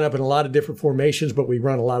 we line up in a lot of different formations, but we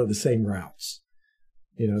run a lot of the same routes.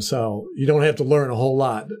 So you don't have to learn a whole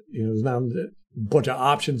lot. There's not a bunch of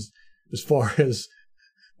options as far as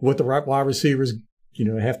what the right wide receivers,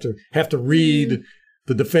 have to read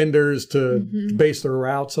the defenders to base their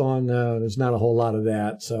routes on. There's not a whole lot of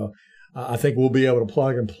that. So I think we'll be able to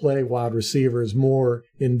plug and play wide receivers more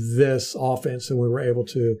in this offense than we were able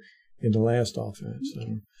to in the last offense.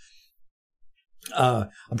 So.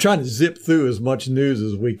 I'm trying to zip through as much news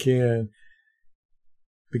as we can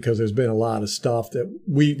because there's been a lot of stuff that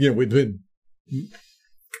we've been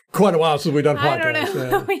quite a while since we've done podcasts. I don't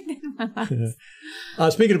know what we did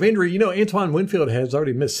last. Speaking of injury, Antoine Winfield has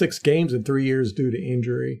already missed 6 games in 3 years due to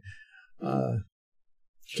injury.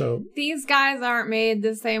 So these guys aren't made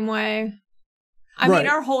the same way. I mean,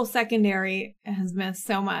 our whole secondary has missed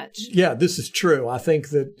so much. Yeah, this is true. I think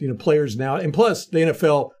that, players now, and plus the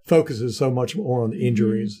NFL focuses so much more on the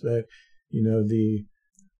injuries that,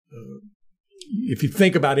 if you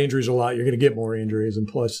think about injuries a lot, you're going to get more injuries. And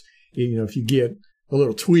plus, if you get a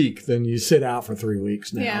little tweak, then you sit out for 3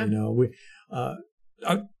 weeks now.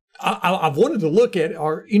 I've wanted to look at,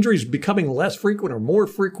 are injuries becoming less frequent or more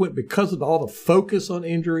frequent because of all the focus on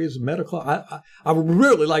injuries, medical? I would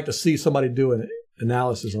really like to see somebody do an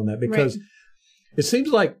analysis on that because it seems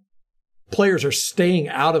like players are staying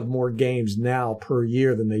out of more games now per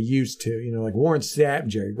year than they used to. Like Warren Sapp,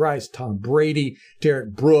 Jerry Rice, Tom Brady,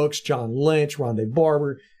 Derek Brooks, John Lynch, Rondé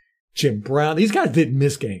Barber, Jim Brown. These guys didn't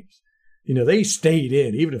miss games. They stayed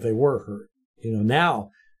in even if they were hurt.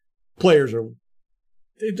 Now players are.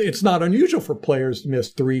 It's not unusual for players to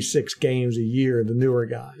miss 3-6 games a year, the newer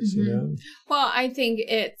guys, Well, I think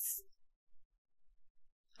it's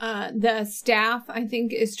the staff, I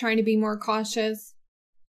think, is trying to be more cautious.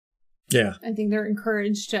 Yeah. I think they're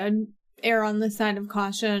encouraged to err on the side of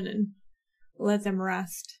caution and let them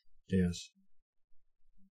rest. Yes.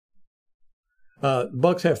 The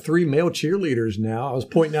Bucs have 3 male cheerleaders now. I was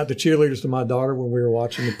pointing out the cheerleaders to my daughter when we were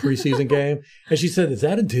watching the preseason game, and she said, "Is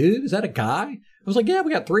that a dude? Is that a guy?" I was like, "Yeah,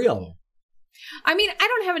 we got 3 of them." I mean, I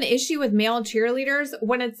don't have an issue with male cheerleaders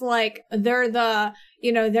when it's like they're the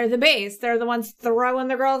base. They're the ones throwing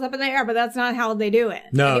the girls up in the air, but that's not how they do it.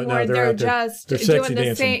 No, anymore. They're just doing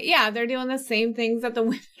the same. Yeah, they're doing the same things that the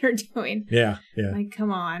women are doing. Yeah, yeah. Like,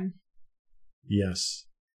 come on. Yes.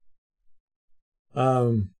 Let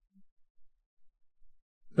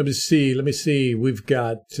me see. We've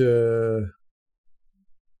got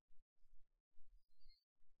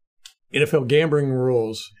NFL gambling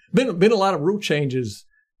rules. Been a lot of rule changes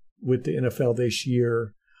with the NFL this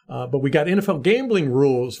year, but we got NFL gambling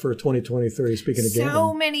rules for 2023. Speaking of gambling,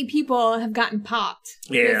 so many people have gotten popped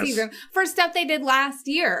this season for stuff they did last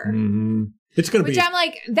year. Mm-hmm. It's going to be, which I'm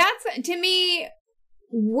like, that's, to me,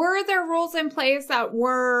 were there rules in place that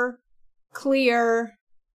were clear?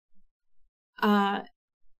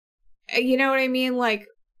 You know what I mean? Like,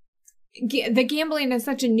 the gambling is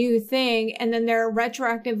such a new thing, and then they're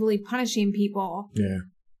retroactively punishing people. Yeah.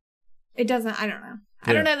 It doesn't, I don't know.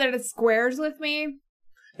 I don't know that it squares with me.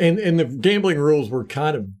 And the gambling rules were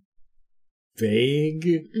kind of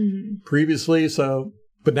vague previously, so,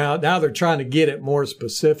 but now they're trying to get it more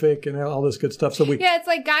specific and all this good stuff. So it's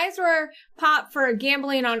like guys were popped for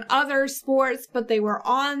gambling on other sports, but they were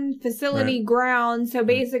on facility grounds. So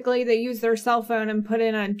basically they used their cell phone and put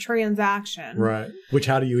in a transaction. Right. Which,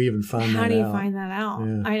 how do you even find that out? How do you find that out?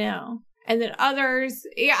 Yeah. I know. And then others,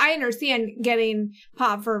 I understand getting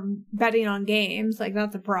popped for betting on games. Like,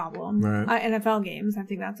 that's a problem. Right. NFL games, I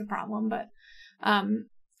think that's a problem. But I don't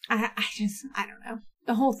know.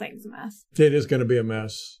 The whole thing's a mess. It is going to be a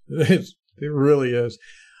mess. It really is.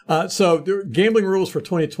 So the gambling rules for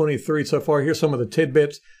 2023 so far, here's some of the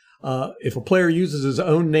tidbits. If a player uses his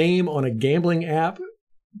own name on a gambling app,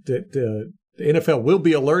 the NFL will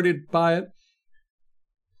be alerted by it.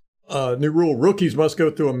 New rule, rookies must go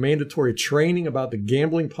through a mandatory training about the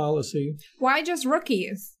gambling policy. Why just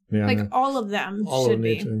rookies? Yeah, like all of them should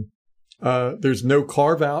be. There's no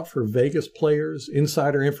carve-out for Vegas players.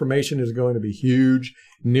 Insider information is going to be huge.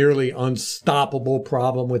 Nearly unstoppable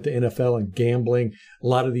problem with the NFL and gambling. A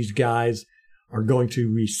lot of these guys are going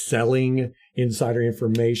to be selling insider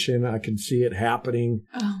information. I can see it happening.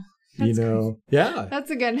 Oh, that's crazy. Yeah.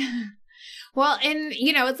 That's a good... Well, and,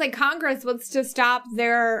 it's like Congress wants to stop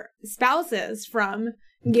their spouses from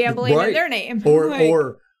gambling in their name.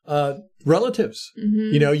 Or relatives.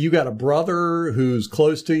 Mm-hmm. You got a brother who's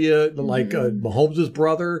close to you, like Mahomes'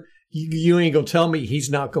 brother. You ain't going to tell me he's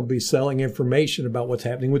not going to be selling information about what's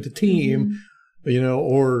happening with the team,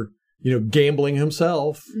 or gambling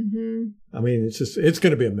himself. Mm-hmm. I mean, it's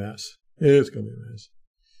going to be a mess. It's going to be a mess.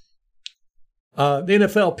 The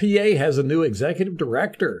NFLPA has a new executive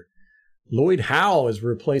director. Lloyd Howe is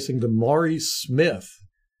replacing Damari Smith,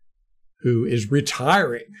 who is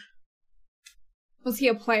retiring. Was he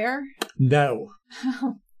a player? No.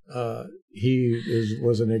 He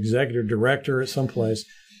was an executive director at some place.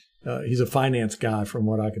 He's a finance guy, from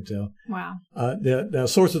what I could tell. Wow. The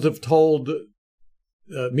sources have told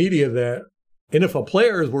media that NFL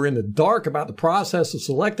players were in the dark about the process of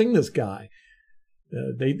selecting this guy.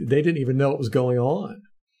 They didn't even know what was going on.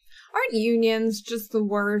 Aren't unions just the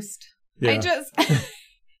worst? Yeah.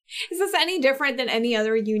 Is this any different than any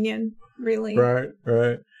other union, really? Right.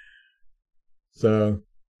 So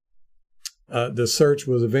the search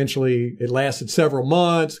was it lasted several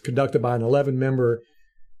months, conducted by an 11-member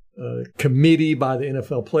committee by the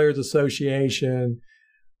NFL Players Association,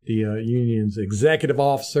 the union's executive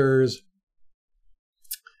officers.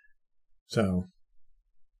 So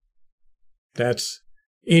that's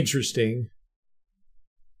interesting.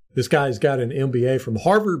 This guy's got an MBA from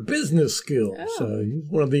Harvard Business School, so he's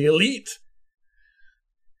one of the elite.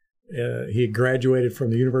 He graduated from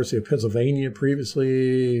the University of Pennsylvania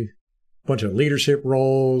previously, a bunch of leadership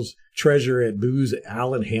roles, treasurer at Booz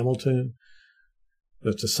Allen Hamilton.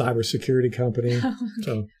 That's a cybersecurity company.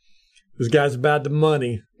 So this guy's about the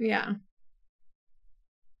money. Yeah.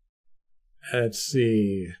 Let's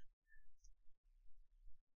see.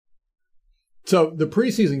 So the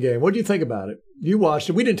preseason game, what do you think about it? You watched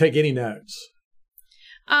it. We didn't take any notes.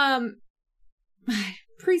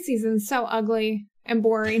 Preseason's so ugly and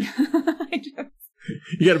boring.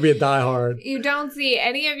 You got to be a diehard. You don't see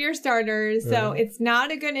any of your starters, so it's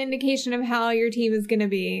not a good indication of how your team is going to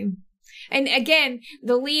be. And again,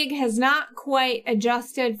 the league has not quite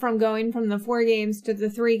adjusted from going from the 4 games to the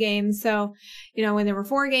 3 games. So, when there were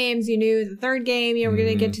 4 games, you knew the 3rd game, you were going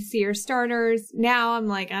to get to see your starters. Now I'm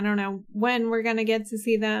like, I don't know when we're going to get to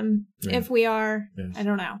see them. Yeah. If we are, yes. I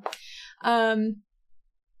don't know.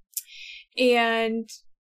 And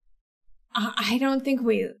I don't think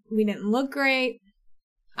we didn't look great.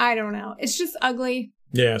 I don't know. It's just ugly.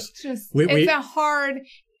 Yes. It's just,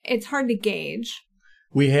 it's hard to gauge.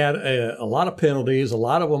 We had a lot of penalties. A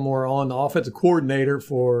lot of them were on the offensive coordinator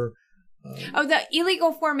for... the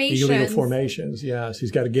illegal formations. Illegal formations, yes.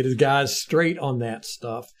 He's got to get his guys straight on that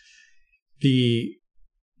stuff.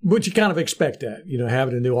 But you kind of expect that,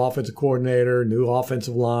 having a new offensive coordinator, new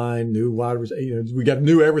offensive line, new wide receivers. We got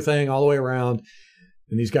new everything all the way around,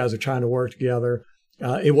 and these guys are trying to work together.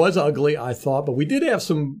 It was ugly, I thought, but we did have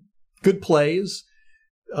some good plays.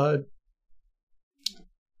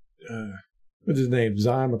 What's his name?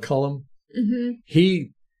 Zion McCullum. Mm-hmm.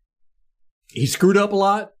 He screwed up a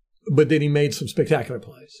lot, but then he made some spectacular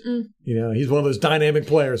plays. Mm. He's one of those dynamic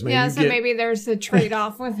players, man. Yeah, maybe there's a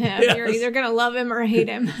trade-off with him. Yes. You're either going to love him or hate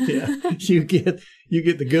him. Yeah, you get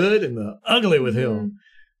the good and the ugly with him.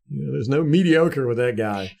 There's no mediocre with that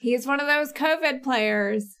guy. He's one of those COVID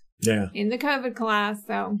players. Yeah. In the COVID class,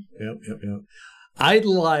 so. Yep. I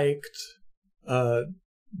liked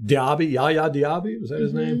Diaby, Yaya Diaby, was that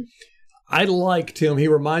his name? I liked him. He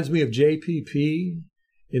reminds me of JPP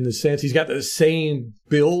in the sense he's got the same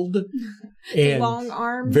build and long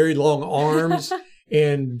arms, very long arms,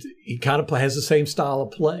 and he kind of has the same style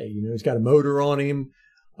of play. He's got a motor on him.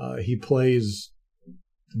 He plays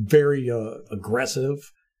very aggressive,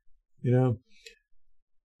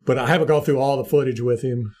 But I haven't gone through all the footage with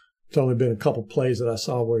him. It's only been a couple plays that I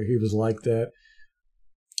saw where he was like that.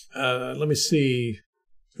 Let me see.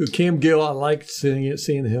 Cam Gill, I liked seeing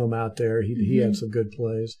him out there. He had some good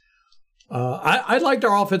plays. I liked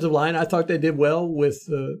our offensive line. I thought they did well with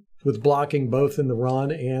blocking both in the run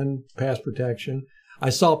and pass protection. I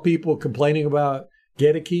saw people complaining about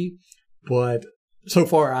Gedeke, but so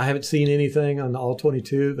far I haven't seen anything on the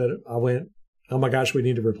All-22 that I went, oh my gosh, we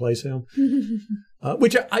need to replace him.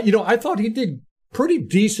 Which I thought he did pretty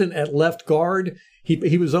decent at left guard.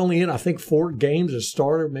 He was only in, I think, 4 games as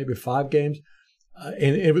starter, maybe 5 games.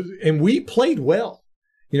 And we played well.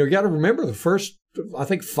 You got to remember the first, I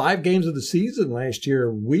think, 5 games of the season last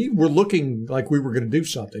year, we were looking like we were going to do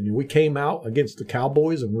something. We came out against the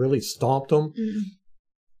Cowboys and really stomped them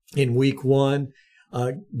in week 1.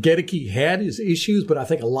 Gedeke had his issues, but I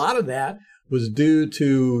think a lot of that was due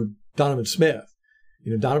to Donovan Smith.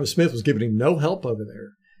 Donovan Smith was giving him no help over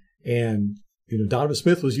there. And, Donovan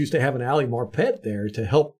Smith was used to having Ali Marpet there to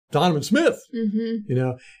help Donovan Smith,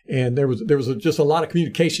 and there was just a lot of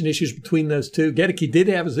communication issues between those two. Gedeke did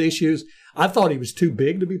have his issues. I thought he was too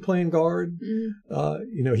big to be playing guard.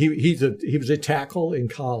 He was a tackle in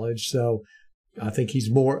college, so I think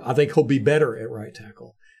he'll be better at right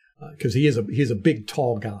tackle because he's a big,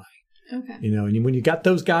 tall guy. Okay. And when you got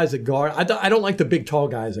those guys at guard, I don't like the big, tall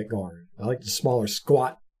guys at guard. I like the smaller,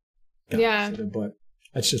 squat guys. Yeah. But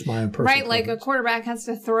that's just my own personal right, like a quarterback has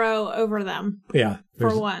to throw over them. Yeah.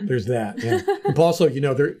 For one. There's that, yeah. And also,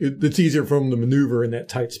 it's easier for them to maneuver in that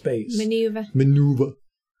tight space. Maneuver.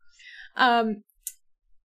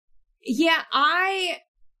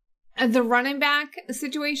 The running back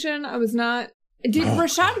situation, I was not... Did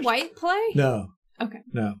Rashad White play? No. Okay.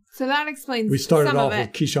 No. So that explains We started some off of with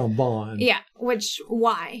it. Keyshawn Vaughn. Yeah,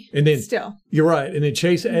 why? And then still. You're right. And then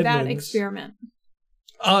Chase Edmonds. That experiment.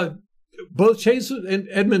 Both Chase and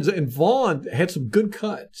Edmonds and Vaughn had some good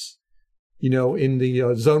cuts, in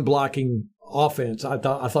the zone blocking offense. I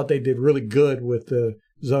thought they did really good with the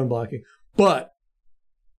zone blocking. But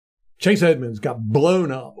Chase Edmonds got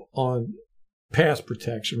blown up on pass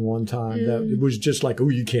protection one time. That it was just like, oh,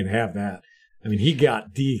 you can't have that. I mean, he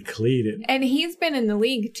got decleated. And he's been in the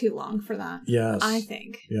league too long for that. Yes. I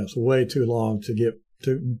think. Yes, way too long to get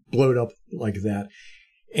blowed up like that.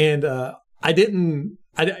 And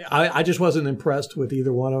I just wasn't impressed with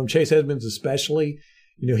either one of them. Chase Edmonds especially.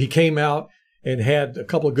 He came out and had a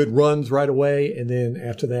couple of good runs right away. And then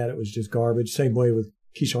after that, it was just garbage. Same way with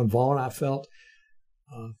Keyshawn Vaughn, I felt.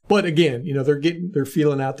 But again, they're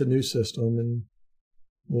feeling out the new system, and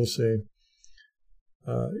we'll see.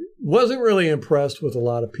 Wasn't really impressed with a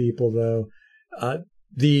lot of people, though.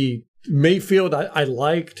 The Mayfield, I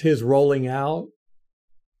liked his rolling out.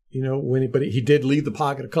 But he did leave the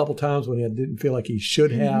pocket a couple times when he didn't feel like he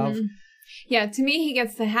should have. Mm-hmm. Yeah, to me, he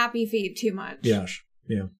gets the happy feet too much. Yes,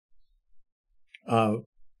 yeah.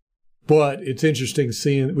 But it's interesting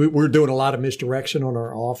seeing we're doing a lot of misdirection on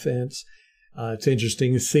our offense. It's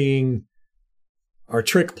interesting seeing our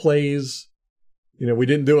trick plays. We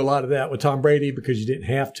didn't do a lot of that with Tom Brady because you didn't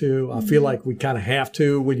have to. I feel like we kind of have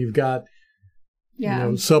to when you've got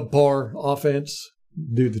subpar offense,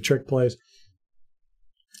 do the trick plays.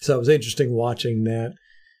 So it was interesting watching that.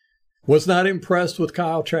 Was not impressed with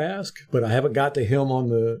Kyle Trask, but I haven't got to him on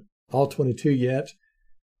the All-22 yet.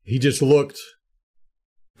 He just looked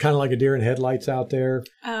kind of like a deer in headlights out there.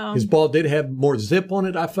 Oh. His ball did have more zip on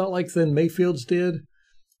it, I felt like, than Mayfield's did,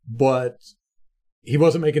 but he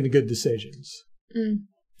wasn't making the good decisions.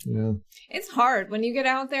 Yeah. It's hard when you get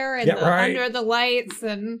out there and under the lights,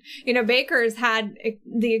 and Baker's had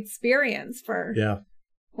the experience for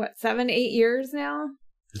 7-8 years now.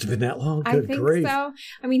 It's been that long? I think so.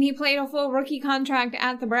 I mean, he played a full rookie contract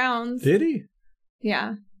at the Browns. Did he?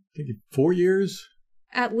 Yeah. I think 4 years?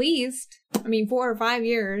 At least. 4 or 5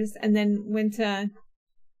 years, and then went to.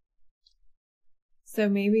 So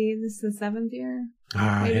maybe this is the 7th year.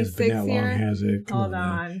 Maybe it hasn't been that long, has it? Hold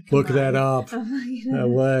on. Look that up. No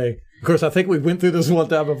way. Of course, I think we went through this one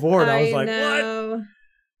time before, and I was like, what?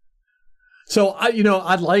 So I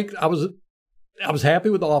was happy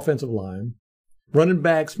with the offensive line. Running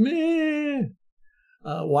backs, meh.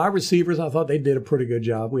 Wide receivers, I thought they did a pretty good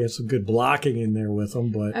job. We had some good blocking in there with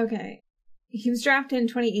them, but okay. He was drafted in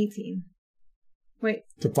 2018. Wait.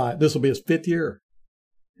 This will be his 5th year.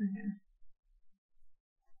 Okay.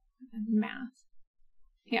 Math.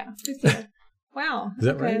 Yeah, 5th year. Wow. Is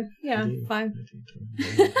that right? Yeah, 5.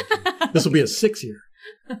 This will be his 6th year.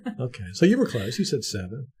 Okay, so you were close. You said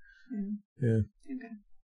 7. Yeah. Okay.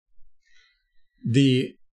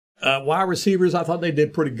 The wide receivers, I thought they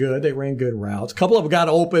did pretty good. They ran good routes. A couple of them got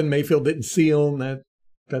open. Mayfield didn't see them.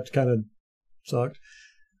 That kind of sucked.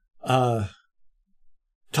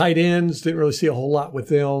 Tight ends, didn't really see a whole lot with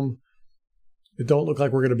them. It don't look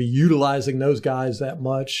like we're going to be utilizing those guys that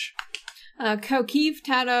much. Keith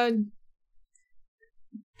had a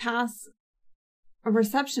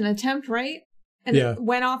reception attempt, right? And it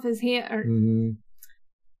went off his hand.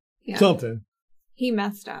 Something. He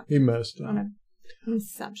messed up. On a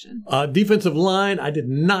reception. Defensive line, I did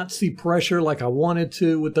not see pressure like I wanted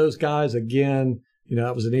to with those guys. Again,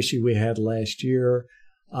 that was an issue we had last year.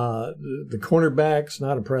 The cornerbacks,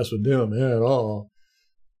 not impressed with them at all.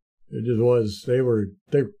 It just was, they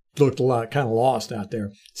looked a lot kind of lost out there.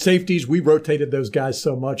 Safeties, we rotated those guys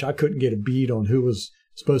so much, I couldn't get a beat on who was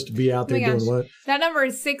supposed to be out there doing what. That number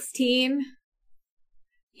is 16.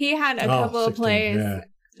 He had a couple of plays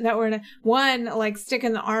that were one, like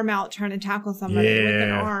sticking the arm out trying to tackle somebody with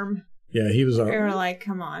an arm. Yeah, he was they were like,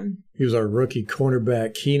 come on. He was our rookie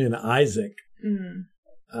cornerback, Keenan Isaac.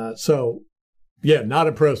 Not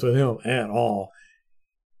impressed with him at all.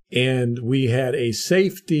 And we had a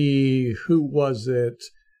safety, who was it?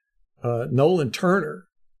 Nolan Turner,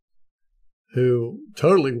 who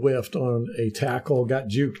totally whiffed on a tackle, got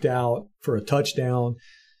juked out for a touchdown.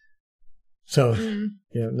 So,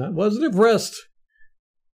 wasn't impressed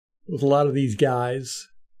with a lot of these guys.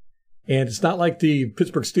 And it's not like the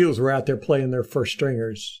Pittsburgh Steelers were out there playing their first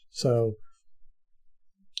stringers. So,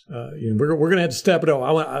 we're going to have to step it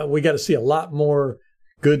up. We got to see a lot more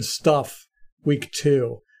good stuff week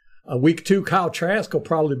 2. Week 2, Kyle Trask will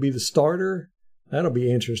probably be the starter. That'll be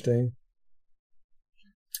interesting.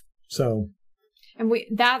 So, and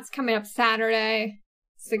that's coming up Saturday,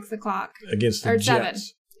 6:00 against the Jets. 7.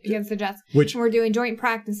 against the Jets. Which and we're doing joint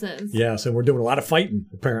practices. Yes, and we're doing a lot of fighting,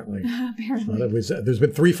 apparently. There's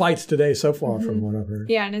been 3 fights today so far from what I've heard.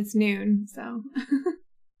 Yeah, and it's noon, so.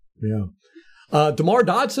 Yeah. DeMar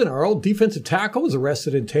Dodson, our old defensive tackle, was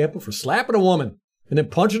arrested in Tampa for slapping a woman and then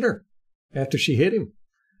punching her after she hit him.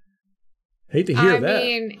 Hate to hear that. I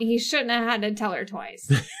mean, he shouldn't have had to tell her twice.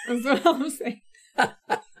 That's what I'm saying.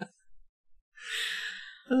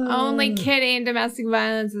 Only kidding. Domestic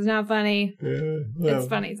violence is not funny. Yeah, well, it's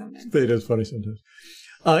funny sometimes. It is funny sometimes.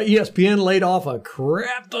 ESPN laid off a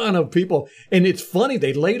crap ton of people. And it's funny,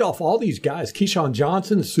 they laid off all these guys. Keyshawn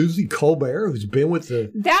Johnson, Susie Colbert, who's been with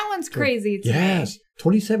the... That one's crazy to Yes,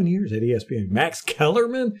 27 years at ESPN. Max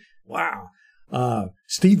Kellerman, wow.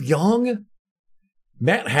 Steve Young,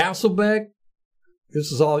 Matt Hasselbeck. This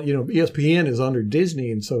is all, ESPN is under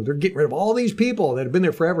Disney, and so they're getting rid of all these people that have been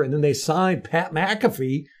there forever, and then they signed Pat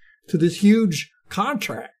McAfee to this huge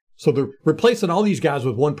contract. So they're replacing all these guys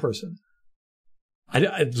with one person.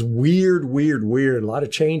 It's weird. A lot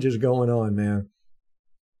of changes going on, man.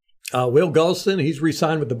 Will Gulston, he's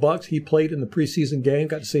re-signed with the Bucks. He played in the preseason game.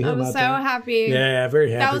 Got to see him out there. I'm so happy. Yeah,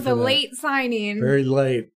 very happy. That was a late signing. Very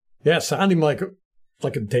late. Yeah, signed him like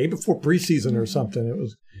a day before preseason or something. It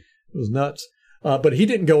was nuts. But he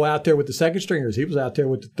didn't go out there with the second stringers. He was out there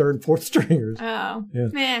with the third and fourth stringers. Oh,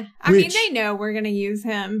 yeah. I mean, they know we're going to use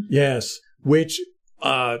him. Yes, which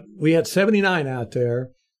we had 79 out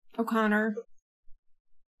there. O'Connor.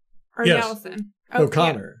 Or yes. Nelson.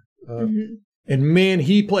 O'Connor. Yeah. And man,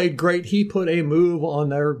 he played great. He put a move on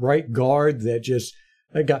their right guard that just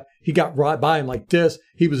he got right by him like this.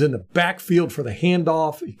 He was in the backfield for the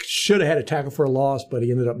handoff. He should have had a tackle for a loss, but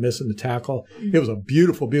he ended up missing the tackle. It was a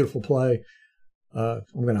beautiful, beautiful play. I'm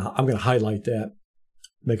gonna highlight that,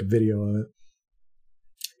 make a video of it.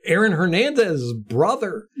 Aaron Hernandez's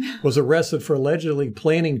brother was arrested for allegedly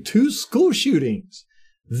planning 2 school shootings.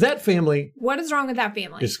 That family. What is wrong with that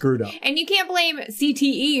family? Is screwed up. And you can't blame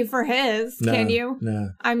CTE for his, can you?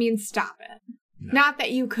 No. I mean, stop it. No. Not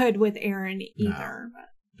that you could with Aaron either,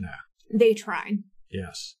 but they tried.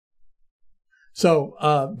 Yes. So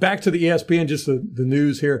back to the ESPN, just the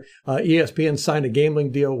news here. ESPN signed a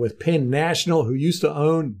gambling deal with Penn National, who used to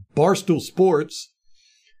own Barstool Sports,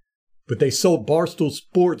 but they sold Barstool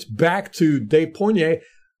Sports back to Dave Portnoy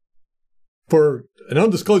for an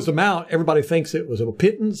undisclosed amount. Everybody thinks it was a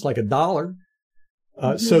pittance, like $1,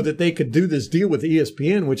 so that they could do this deal with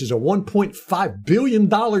ESPN, which is a $1.5 billion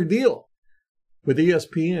deal with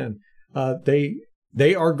ESPN.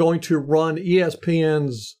 They are going to run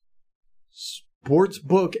ESPN's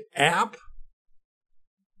sportsbook app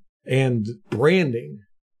and branding.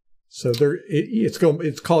 So it's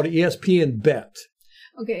called ESPN Bet.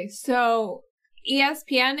 Okay, so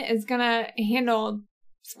ESPN is going to handle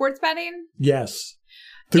sports betting? Yes.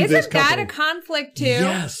 Isn't that a conflict too?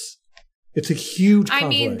 Yes. It's a huge conflict. I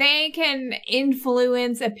mean, they can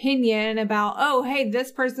influence opinion about, oh, hey,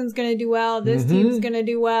 this person's going to do well, this team's going to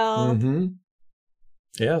do well.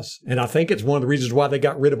 Yes. And I think it's one of the reasons why they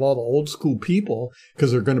got rid of all the old school people,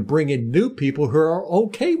 because they're going to bring in new people who are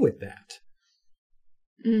okay with that.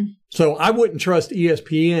 So I wouldn't trust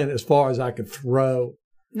ESPN as far as I could throw.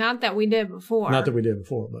 Not that we did before. But,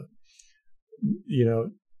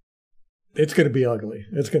 it's going to be ugly.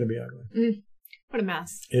 It's going to be ugly. What a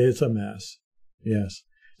mess. It's a mess. Yes.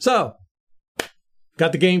 So,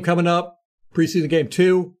 got the game coming up. Preseason game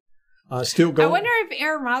 2. Still going. I wonder if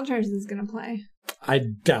Aaron Rodgers is going to play. I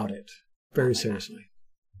doubt it. Very seriously.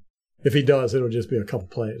 If he does, it'll just be a couple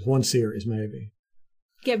plays. One series, maybe.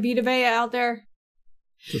 Get Vita Vea out there.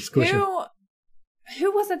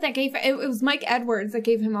 Who was it that gave... It was Mike Edwards that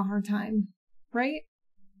gave him a hard time, right?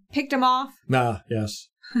 Picked him off. Yes.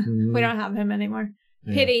 We don't have him anymore.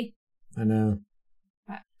 Yeah. Pity. I know.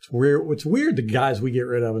 It's weird. It's weird the guys we get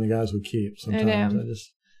rid of and the guys we keep.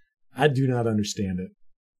 Sometimes I do not understand it,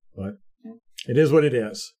 but it is what it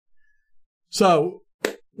is. So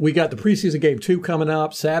we got the preseason game 2 coming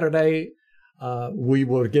up Saturday. We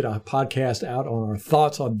will get a podcast out on our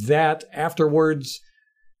thoughts on that afterwards.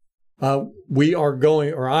 We are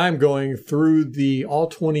going, or I'm going through the All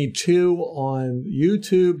 22 on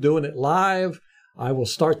YouTube, doing it live. I will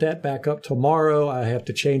start that back up tomorrow. I have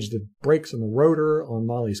to change the brakes and the rotor on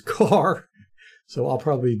Molly's car. So I'll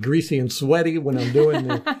probably be greasy and sweaty when I'm doing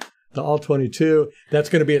the All 22. That's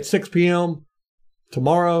going to be at 6 p.m.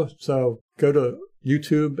 tomorrow. So go to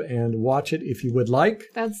YouTube and watch it if you would like.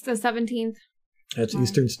 That's the 17th. That's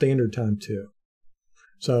Eastern Standard Time too.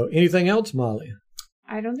 So anything else, Molly?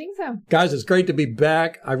 I don't think so. Guys, it's great to be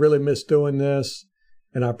back. I really miss doing this.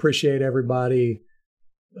 And I appreciate everybody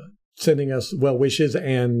sending us well wishes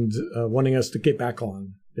and wanting us to get back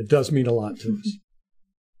on. It does mean a lot to us.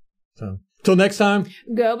 So, till next time.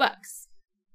 Go Bucks.